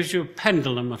also gives you a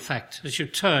pendulum effect as you're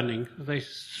turning, they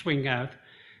swing out.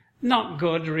 Not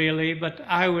good, really, but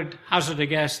I would hazard a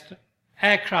guess,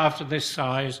 aircraft of this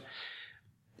size,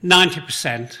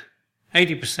 90%,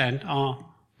 80% are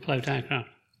float aircraft.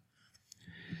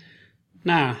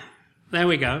 Now, there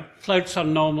we go. Floats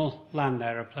on normal land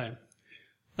aeroplane.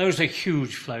 Those are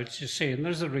huge floats, you see, and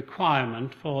there's a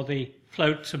requirement for the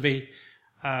float to be,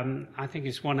 I think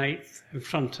it's 1/8 in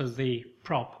front of the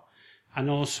prop, and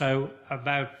also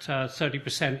about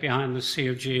 30% behind the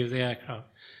COG of the aircraft.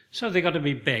 So they've got to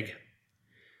be big.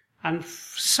 And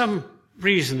for some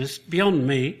reason, it's beyond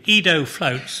me, Edo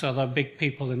floats, so they're big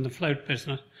people in the float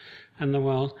business in the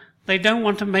world, they don't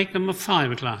want to make them of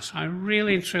fiberglass. I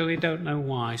really and truly don't know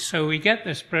why. So we get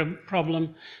this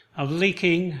problem of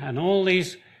leaking and all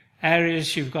these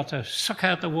areas you've got to suck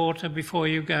out the water before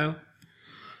you go.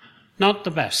 Not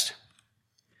the best.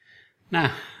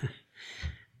 Now,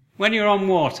 when you're on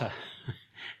water,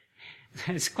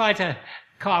 it's quite a,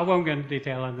 I won't go into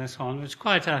detail on this one, it's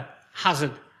quite a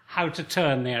hazard how to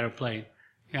turn the aeroplane.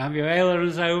 You have your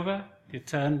ailerons over, you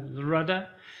turn the rudder,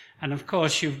 and of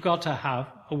course you've got to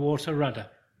have a water rudder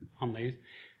on these.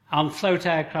 On float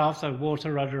aircraft, a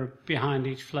water rudder behind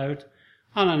each float.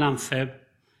 On an amphib,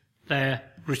 they're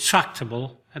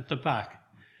retractable at the back.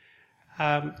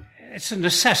 It's a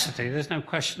necessity, there's no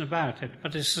question about it,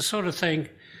 but it's the sort of thing,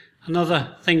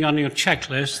 another thing on your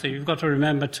checklist that you've got to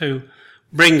remember to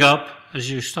bring up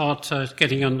as you start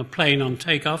getting on the plane on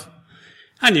takeoff,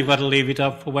 and you've got to leave it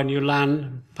up for when you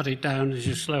land, put it down as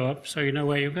you slow up so you know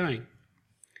where you're going.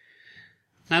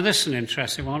 Now this is an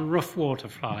interesting one, rough water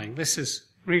flying. This is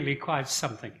really quite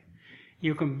something.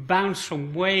 You can bounce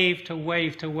from wave to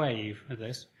wave to wave with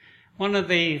this. One of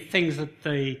the things that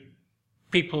the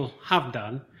people have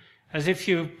done is if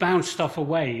you've bounced off a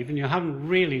wave and you haven't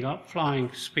really got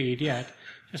flying speed yet,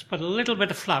 just put a little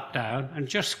bit of flap down and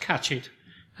just catch it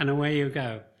and away you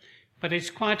go. But it's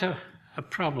quite a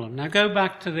problem. Now go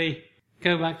back to the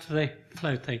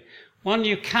float thing. One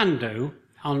you can do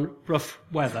on rough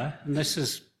weather, and this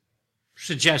is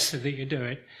suggested that you do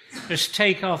it, is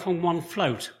take off on one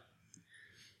float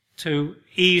to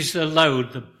ease the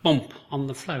load, the bump on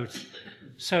the float.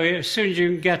 So as soon as you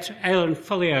can get aileron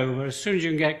fully over, as soon as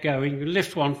you can get going, you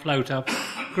lift one float up,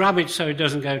 grab it so it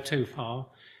doesn't go too far,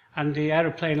 and the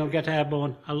aeroplane will get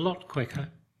airborne a lot quicker.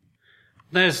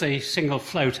 There's the single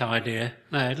float idea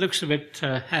there. It looks a bit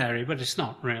hairy, but it's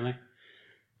not really.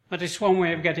 But it's one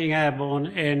way of getting airborne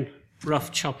in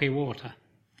rough, choppy water.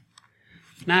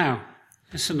 Now,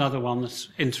 this is another one that's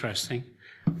interesting.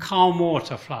 Calm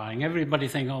water flying. Everybody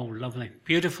think, oh, lovely.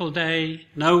 Beautiful day,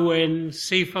 no wind,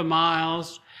 sea for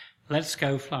miles, let's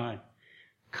go flying.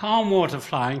 Calm water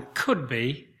flying could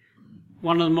be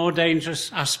one of the more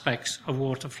dangerous aspects of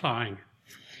water flying.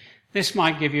 This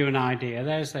might give you an idea.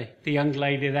 There's the young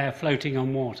lady there floating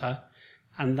on water,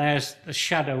 and there's the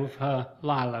shadow of her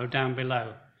lilo down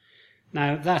below.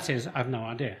 Now, that is, I've no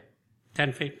idea,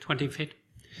 10 feet, 20 feet.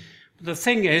 But the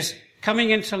thing is,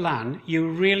 coming into land, you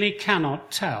really cannot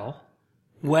tell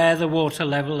where the water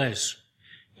level is.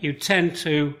 You tend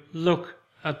to look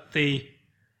at the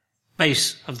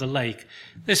base of the lake.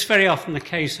 This is very often the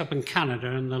case up in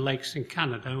Canada, and the lakes in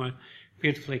Canada are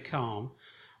beautifully calm.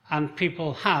 And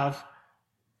people have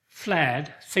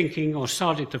flared, thinking, or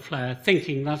started to flare,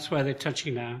 thinking that's where they're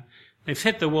touching down. They've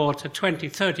hit the water 20,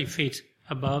 30 feet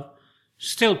above,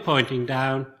 still pointing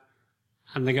down,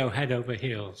 and they go head over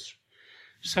heels.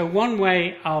 So one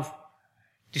way of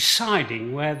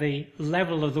deciding where the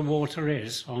level of the water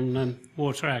is on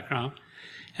water aircraft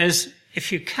is,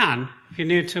 if you're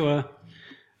near to a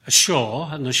shore,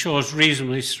 and the shore's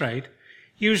reasonably straight,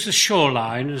 use the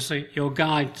shoreline as your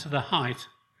guide to the height.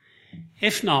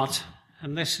 If not,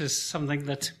 and this is something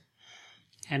that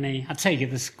I take it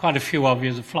there's quite a few of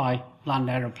you that fly land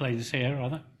aeroplanes here,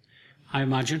 rather, I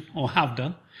imagine, or have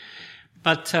done.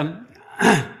 But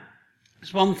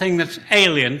there's one thing that's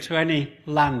alien to any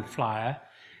land flyer,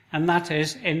 and that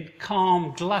is in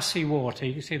calm, glassy water.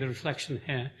 You can see the reflection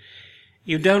here.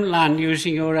 You don't land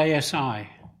using your ASI.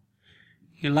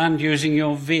 You land using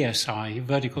your VSI, your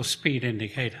vertical speed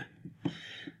indicator.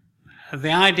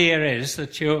 The idea is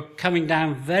that you're coming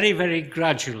down very, very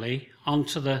gradually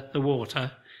onto the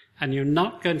water, and you're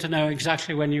not going to know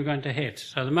exactly when you're going to hit.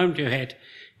 So the moment you hit,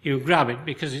 you grab it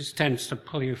because it tends to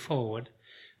pull you forward.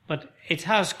 But it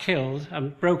has killed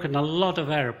and broken a lot of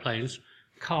aeroplanes,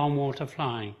 calm water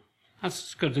flying. That's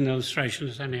as good an illustration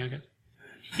as any I get.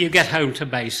 You get home to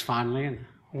base finally, and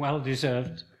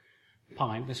well-deserved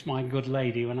pint. This is my good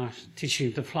lady when I was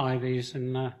teaching to fly these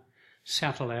in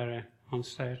Seattle area on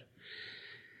stage.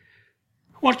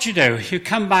 What do? You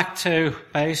come back to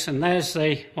base, and there's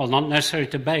not necessarily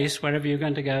to base, wherever you're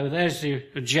going to go, there's the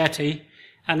jetty,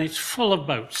 and it's full of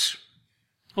boats,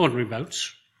 ordinary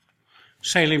boats,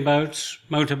 sailing boats,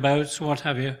 motorboats, what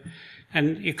have you,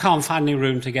 and you can't find any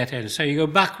room to get in. So you go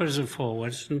backwards and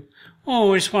forwards, and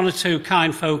always one or two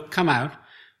kind folk come out,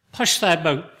 push their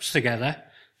boats together,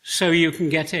 so you can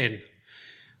get in.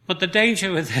 But the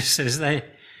danger with this is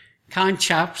kind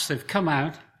chaps, they've come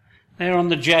out, they're on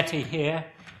the jetty here,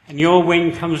 and your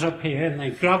wing comes up here, and they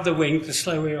grab the wing to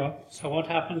slow you up. So what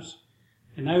happens?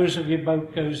 The nose of your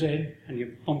boat goes in, and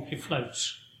you bump your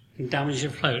floats and damage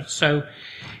your floats. So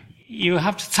you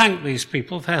have to thank these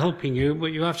people for helping you, but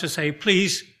you have to say,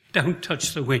 please don't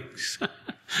touch the wings.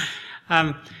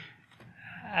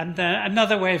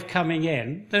 Another way of coming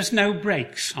in, there's no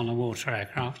brakes on a water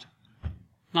aircraft.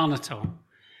 None at all.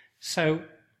 So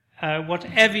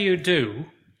whatever you do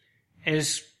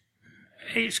is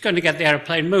it's going to get the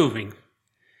aeroplane moving.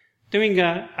 Doing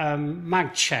a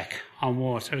mag check on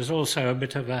water is also a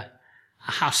bit of a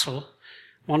hassle.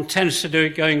 One tends to do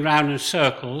it going round in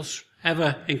circles,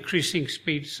 ever increasing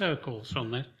speed circles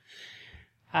on it.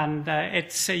 And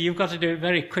you've got to do it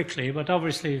very quickly, but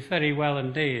obviously very well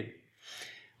indeed.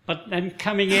 But then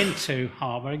coming into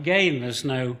harbour, again, there's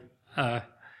no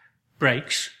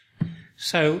brakes.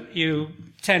 So you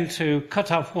tend to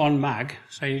cut off one mag.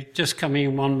 So you're just coming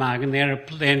in one mag, and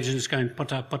the engine's going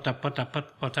putter, putter, putter, putter,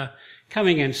 putter,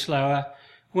 coming in slower.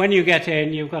 When you get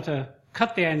in, you've got to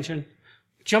cut the engine,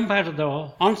 jump out of the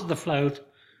door, onto the float,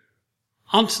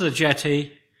 onto the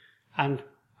jetty, and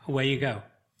away you go.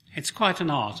 It's quite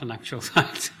an art, in actual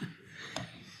fact.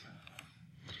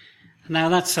 Now,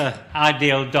 that's an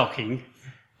ideal docking,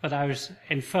 but I was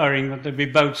inferring that there'd be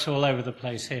boats all over the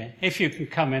place here. If you can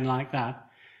come in like that,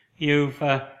 you've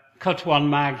cut one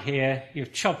mag here,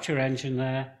 you've chopped your engine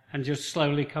there, and just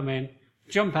slowly come in,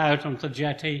 jump out onto the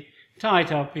jetty, tie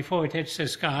it up before it hits the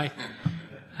sky,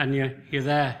 and you're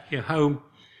there, you're home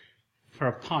for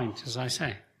a pint, as I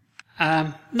say.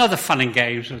 Another fun and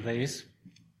games of these,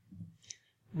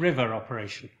 river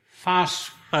operation,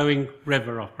 fast-flowing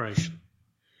river operation.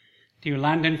 Do you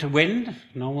land into wind,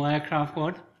 normal aircraft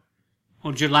would?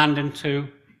 Or do you land into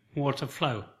water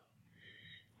flow?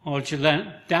 Or do you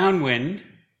land downwind,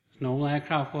 normal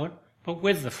aircraft would, but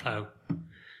with the flow?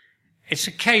 It's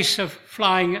a case of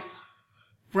flying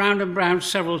round and round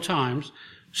several times,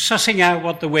 sussing out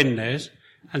what the wind is,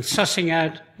 and sussing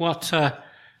out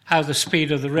how the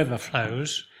speed of the river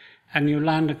flows, and you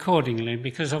land accordingly,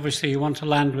 because obviously you want to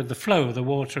land with the flow of the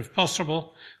water if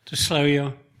possible to slow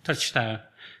your touchdown.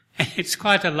 It's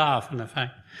quite a laugh, in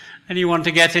effect. And you want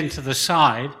to get into the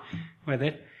side with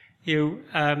it.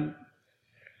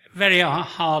 Very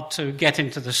hard to get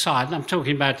into the side. And I'm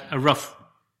talking about a rough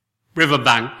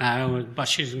riverbank now with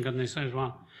bushes and goodness knows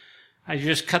what. And you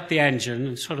just cut the engine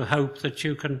and sort of hope that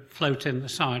you can float in the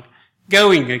side.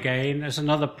 Going again is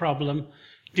another problem.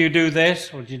 Do you do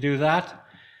this or do you do that?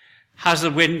 Has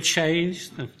the wind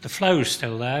changed? The flow's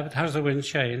still there, but has the wind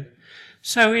changed?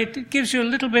 So it gives you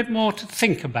a little bit more to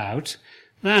think about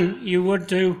than you would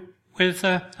do with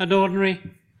an ordinary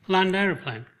land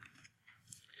aeroplane.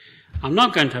 I'm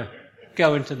not going to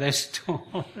go into this at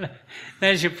all.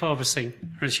 There's your porpoising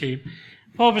regime.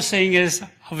 Porpoising is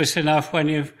obvious enough when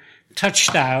you've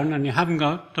touched down and you haven't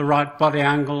got the right body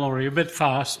angle or you're a bit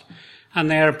fast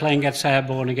and the aeroplane gets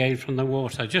airborne again from the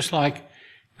water. Just like,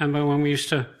 remember when we used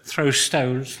to throw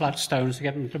stones, flat stones, to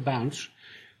get them to bounce?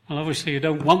 Well, obviously you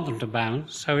don't want them to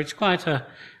bounce, so it's quite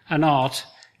an art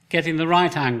getting the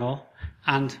right angle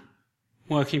and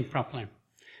working properly.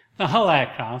 The whole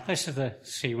aircraft, this is the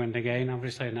Seawind again,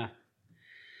 obviously now.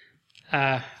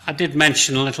 I did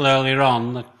mention a little earlier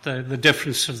on that the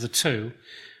difference of the two,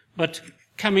 but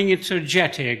coming into a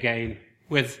jetty again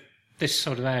with this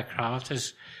sort of aircraft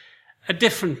is a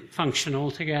different function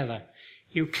altogether.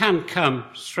 You can come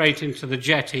straight into the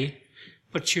jetty,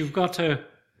 but you've got to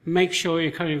make sure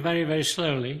you're coming very, very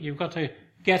slowly. You've got to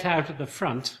get out at the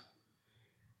front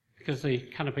because the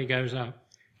canopy goes up.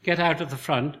 Get out of the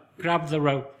front, grab the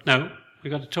rope. No,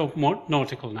 we've got to talk more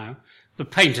nautical now. The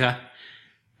painter,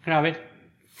 grab it,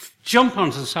 jump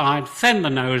onto the side, fend the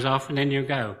nose off, and in you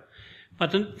go.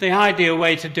 But the ideal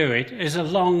way to do it is a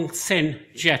long, thin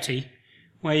jetty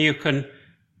where you can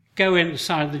go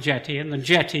inside the jetty and the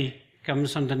jetty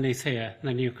comes underneath here, and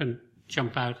then you can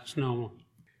jump out as normal.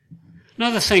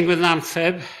 Another thing with an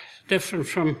amphib, different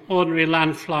from ordinary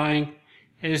land flying,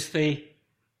 is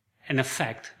in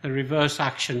effect, the reverse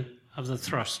action of the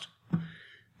thrust.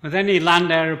 With any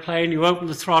land aeroplane, you open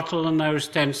the throttle and those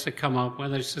tends to come up,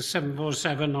 whether it's a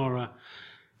 747 or a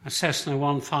Cessna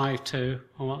 152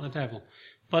 or what the devil.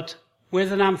 But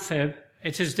with an amphib,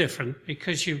 it is different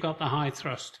because you've got the high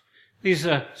thrust. These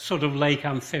are sort of lake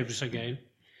amphibs again.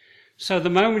 So the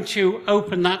moment you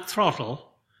open that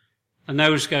throttle, the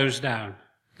nose goes down.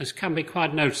 This can be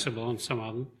quite noticeable on some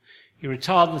of them. You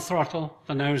retard the throttle,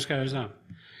 the nose goes up.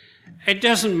 It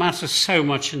doesn't matter so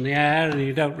much in the air, and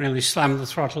you don't really slam the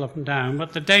throttle up and down,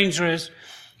 but the danger is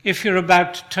if you're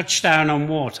about to touch down on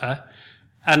water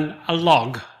and a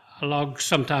log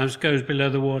sometimes goes below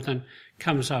the water and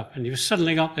comes up, and you've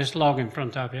suddenly got this log in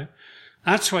front of you,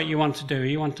 that's what you want to do.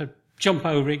 You want to jump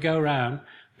over it, go round,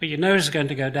 but your nose is going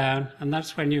to go down, and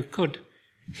that's when you could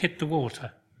hit the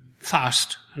water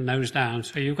fast and nose down.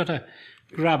 So you've got to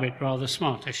grab it rather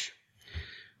smartish.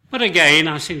 But again,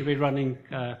 I seem to be running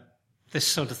this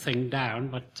sort of thing down,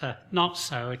 but not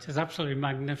so. It is absolutely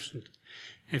magnificent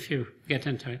if you get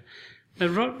into it.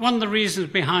 One of the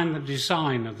reasons behind the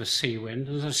design of the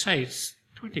Seawind, as I say, it's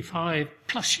 25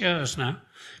 plus years now,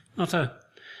 not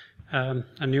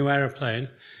a new aeroplane,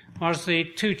 was the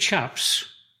two chaps,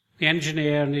 the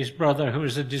engineer and his brother who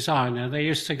was a designer. They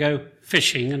used to go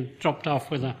fishing and dropped off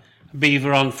with a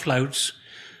beaver on floats.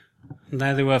 And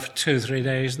there they were for 2 or 3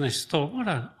 days, and they thought, what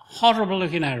a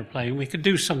horrible-looking aeroplane. We could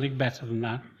do something better than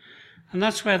that. And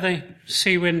that's where the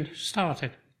Seawind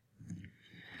started.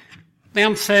 The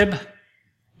amphib,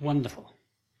 wonderful.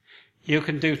 You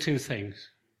can do 2 things.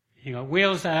 You got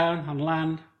wheels down on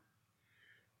land,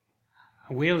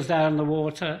 wheels down the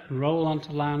water, and roll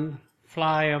onto land,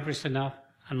 fly everything up,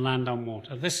 and land on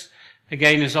water. This,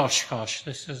 again, is Oshkosh.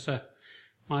 This is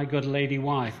my good lady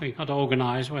wife. We got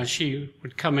organised where she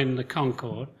would come in the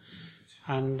Concorde,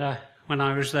 and when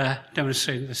I was there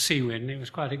demonstrating the Seawind, it was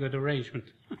quite a good arrangement.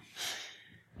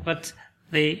 But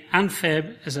the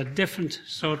amphib is a different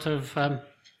sort of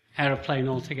aeroplane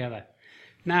altogether.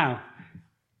 Now,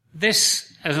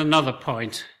 this is another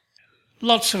point.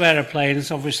 Lots of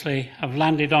aeroplanes, obviously, have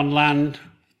landed on land,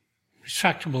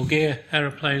 retractable gear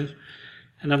aeroplanes,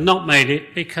 and have not made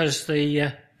it because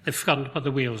they've forgotten to put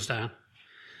the wheels down.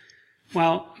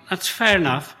 Well, that's fair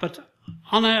enough, but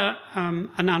on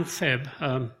an amphib,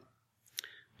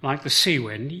 like the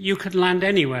Seawind, you could land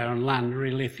anywhere on land,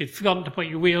 really. If you'd forgotten to put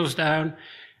your wheels down,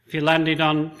 if you landed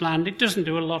on land, it doesn't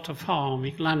do a lot of harm.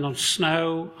 You can land on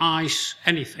snow, ice,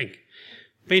 anything.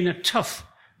 Being a tough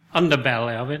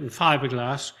underbelly of it and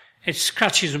fiberglass, it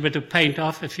scratches a bit of paint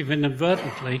off if you've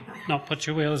inadvertently not put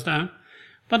your wheels down.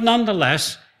 But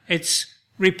nonetheless, it's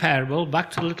repairable.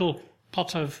 Back to a little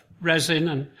pot of resin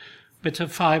and a bit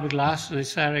of fiberglass, and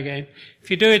it's there again.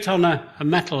 If you do it on a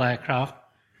metal aircraft,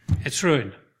 it's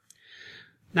ruined.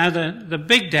 Now, the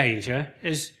big danger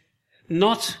is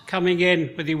not coming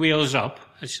in with your wheels up.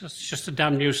 It's just a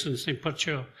damn nuisance to put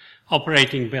your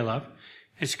operating bill up.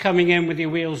 It's coming in with your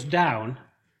wheels down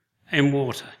in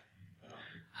water.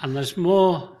 And there's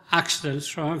more accidents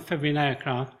from amphibian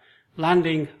aircraft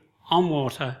landing on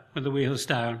water with the wheels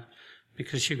down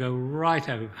because you go right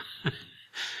over.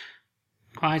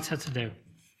 Quite hard to do.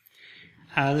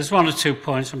 There's 1 or 2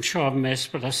 points I'm sure I've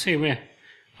missed, but I see we're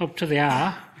up to the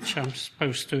hour, which I'm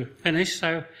supposed to finish.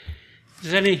 So if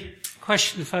there's any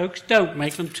question, folks, don't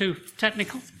make them too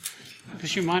technical,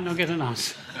 because you might not get an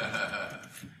answer.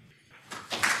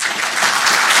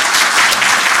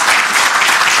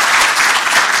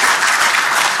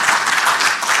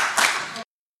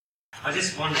 I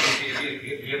just wondered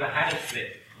if you ever had a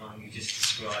flip like you just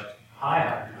described. I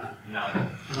haven't. No.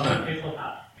 A lot of people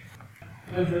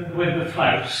have. With the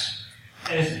floats,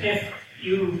 is if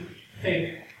you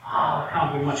think, there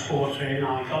can't be much water in,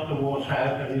 I got the water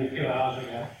out only a few hours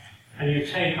ago, and you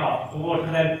take off, the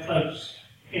water then floats,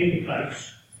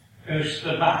 goes to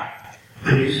the back,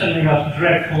 and you suddenly got a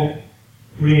dreadful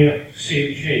rear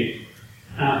CG.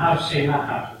 Now, I've seen that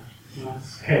happen.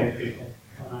 That's killed people.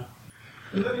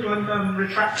 Has anyone done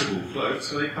retractable floats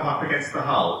so they come up against the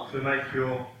hull to make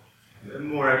your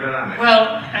more aerodynamic?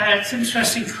 Well, it's an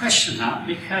interesting question, that,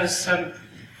 because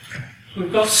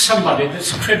we've got somebody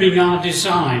that's cribbing our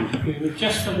design. We were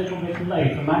just a little bit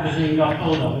late. The magazine got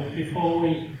hold of it before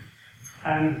we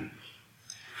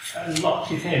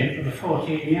locked it in for the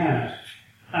 14 years.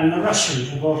 And the Russians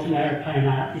have brought an aeroplane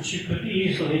out which you could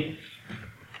easily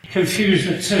confuse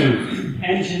the two.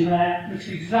 Engine there looks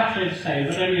exactly the same,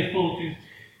 but only a 40.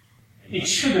 It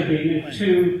should have been in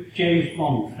 2 James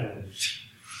Bond films.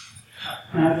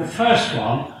 Now, the first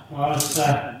one was,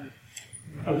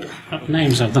 I've got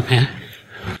names of them here.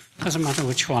 Doesn't matter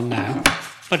which one now.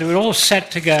 But they were all set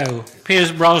to go.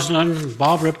 Pierce Brosnan,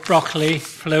 Barbara Broccoli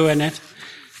flew in it.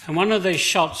 And one of the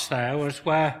shots there was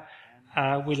where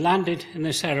we landed in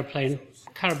this aeroplane,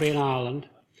 Caribbean island,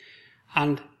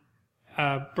 and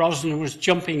Brosnan was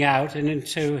jumping out and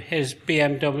into his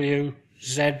BMW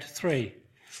Z3.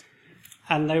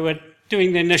 And they were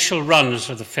doing the initial runs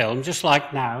of the film, just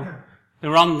like now. They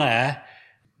were on there.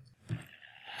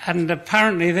 And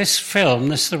apparently this film,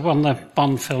 this is the one of the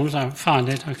Bond films, I don't find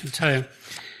it, I can tell you,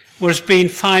 was being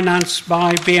financed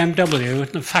by BMW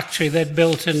in the factory they'd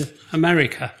built in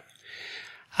America.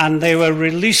 And they were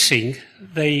releasing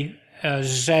the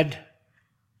Z3,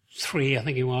 I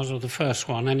think it was, or the first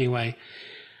one anyway.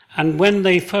 And when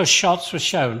the first shots were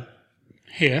shown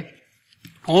here,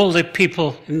 all the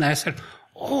people in there said,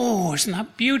 "Oh, isn't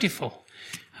that beautiful?"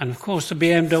 And of course the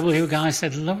BMW guy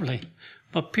said, "Lovely."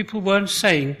 But people weren't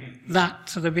saying that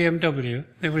to the BMW.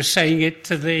 They were saying it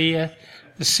to the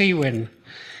Sea-Wind.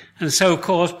 And so, of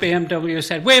course, BMW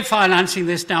said, "We're financing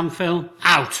this damn film,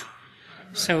 out."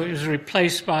 So it was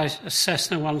replaced by a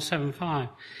Cessna 175.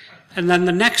 And then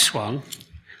the next one,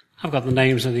 I've got the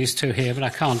names of these two here, but I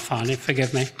can't find it,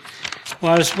 forgive me,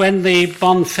 was when the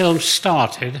Bond film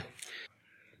started,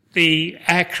 the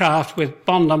aircraft with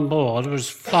Bond on board was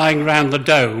flying around the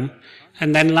dome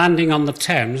and then landing on the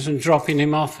Thames and dropping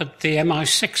him off at the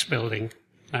MI6 building,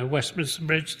 now Westminster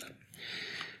Bridge.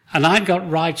 And I'd got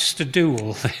rights to do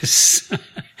all this.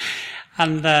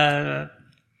 And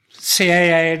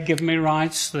CAA had given me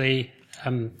rights, the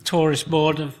Tourist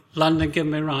Board of London had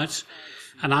given me rights,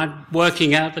 and I'm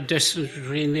working out the distance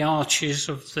between the arches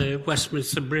of the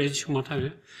Westminster Bridge and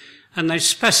whatever. And they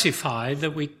specified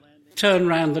that we turn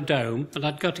round the dome, but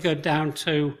I'd got to go down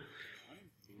to,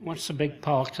 what's the big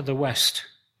park to the west,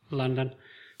 London,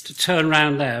 to turn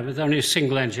round there with only a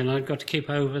single engine. I'd got to keep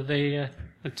over the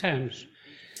Thames.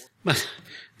 But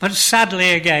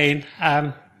sadly again,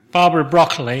 Barbara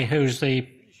Broccoli, who's the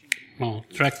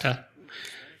director,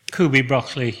 Kubi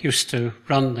Broccoli, used to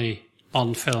run the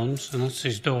Bond films, and that's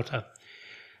his daughter.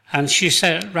 And she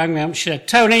rang me up, she said,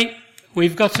 "Tony,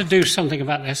 we've got to do something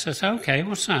about this." I said, "Okay,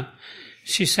 what's that?"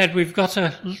 She said, "We've got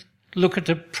to look at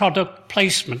a product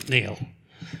placement deal."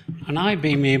 And I,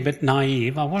 being a bit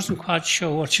naive, I wasn't quite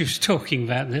sure what she was talking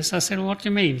about this. I said, "What do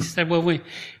you mean?" She said, "Well,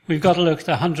 we've got to look at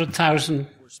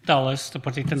 $100,000 to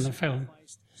put it in the film."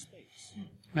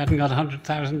 We hadn't got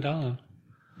 $100,000.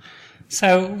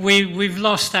 So we've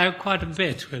lost out quite a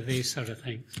bit with these sort of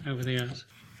things over the years.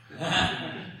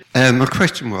 My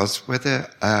question was whether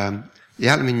the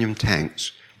aluminium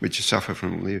tanks, which suffer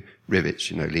from the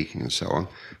rivets, leaking and so on,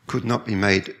 could not be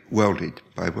made welded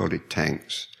by welded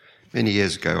tanks. Many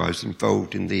years ago, I was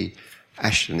involved in the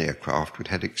Ashton aircraft, which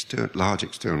had large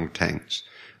external tanks,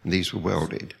 and these were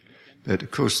welded. But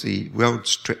of course, the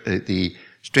strength of the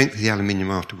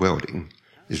aluminium after welding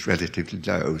is relatively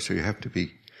low, so you have to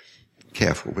be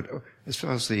careful. But as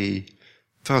far as the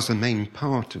main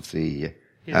part of the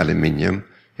aluminium,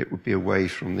 it would be away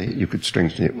from you could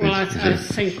strengthen it with. Well, I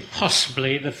think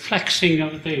possibly the flexing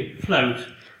of the float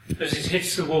as it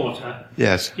hits the water.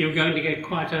 Yes. You're going to get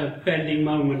quite a bending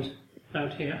moment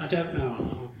out here. I don't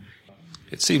know.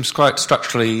 It seems quite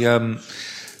structurally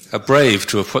brave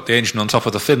to have put the engine on top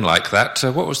of the fin like that.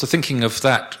 What was the thinking of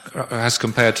that as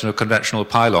compared to a conventional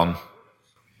pylon?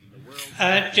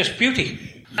 Just beauty.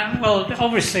 Well,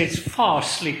 obviously it's far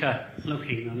sleeker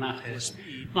looking than that is.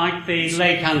 Like the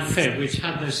Lake Amphib, which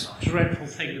had this dreadful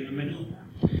thing in the middle.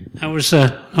 That was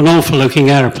an awful looking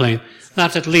aeroplane.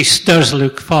 That at least does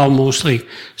look far more sleek.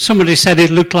 Somebody said it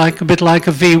looked a bit like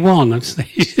a V1. That's the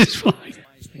easiest one.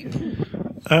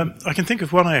 I can think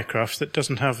of one aircraft that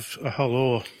doesn't have a hull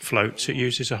or floats. It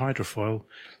uses a hydrofoil.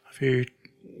 Have you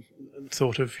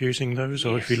thought of using those,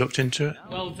 or have you looked into it?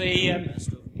 Well, the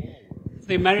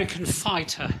American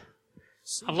Fighter,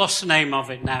 I've lost the name of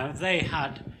it now, they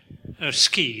had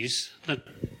skis that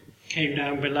came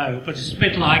down below, but it's a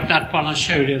bit like that one I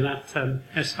showed you, that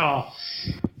SR.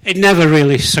 It never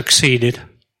really succeeded.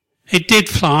 It did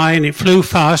fly, and it flew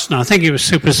fast, and I think it was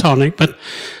supersonic, but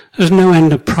there's no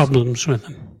end of problems with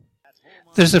them.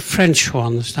 There's a French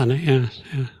one that's done it, yeah.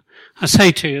 I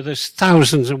say to you, there's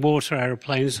thousands of water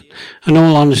aeroplanes, and in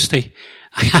all honesty,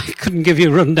 I couldn't give you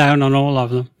a rundown on all of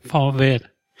them, far be it.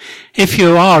 If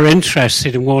you are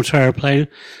interested in water aeroplane,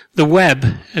 the web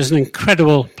is an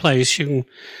incredible place. You can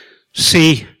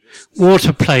see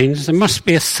water planes. There must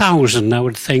be 1,000, I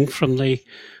would think, from the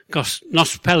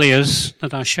Nospelias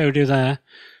that I showed you there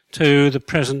to the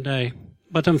present day.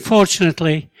 But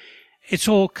unfortunately, it's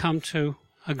all come to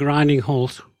a grinding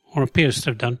halt, or appears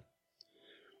to have done,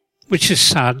 which is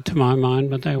sad to my mind,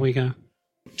 but there we go.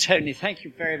 Tony, thank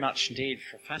you very much indeed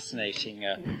for a fascinating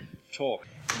talk.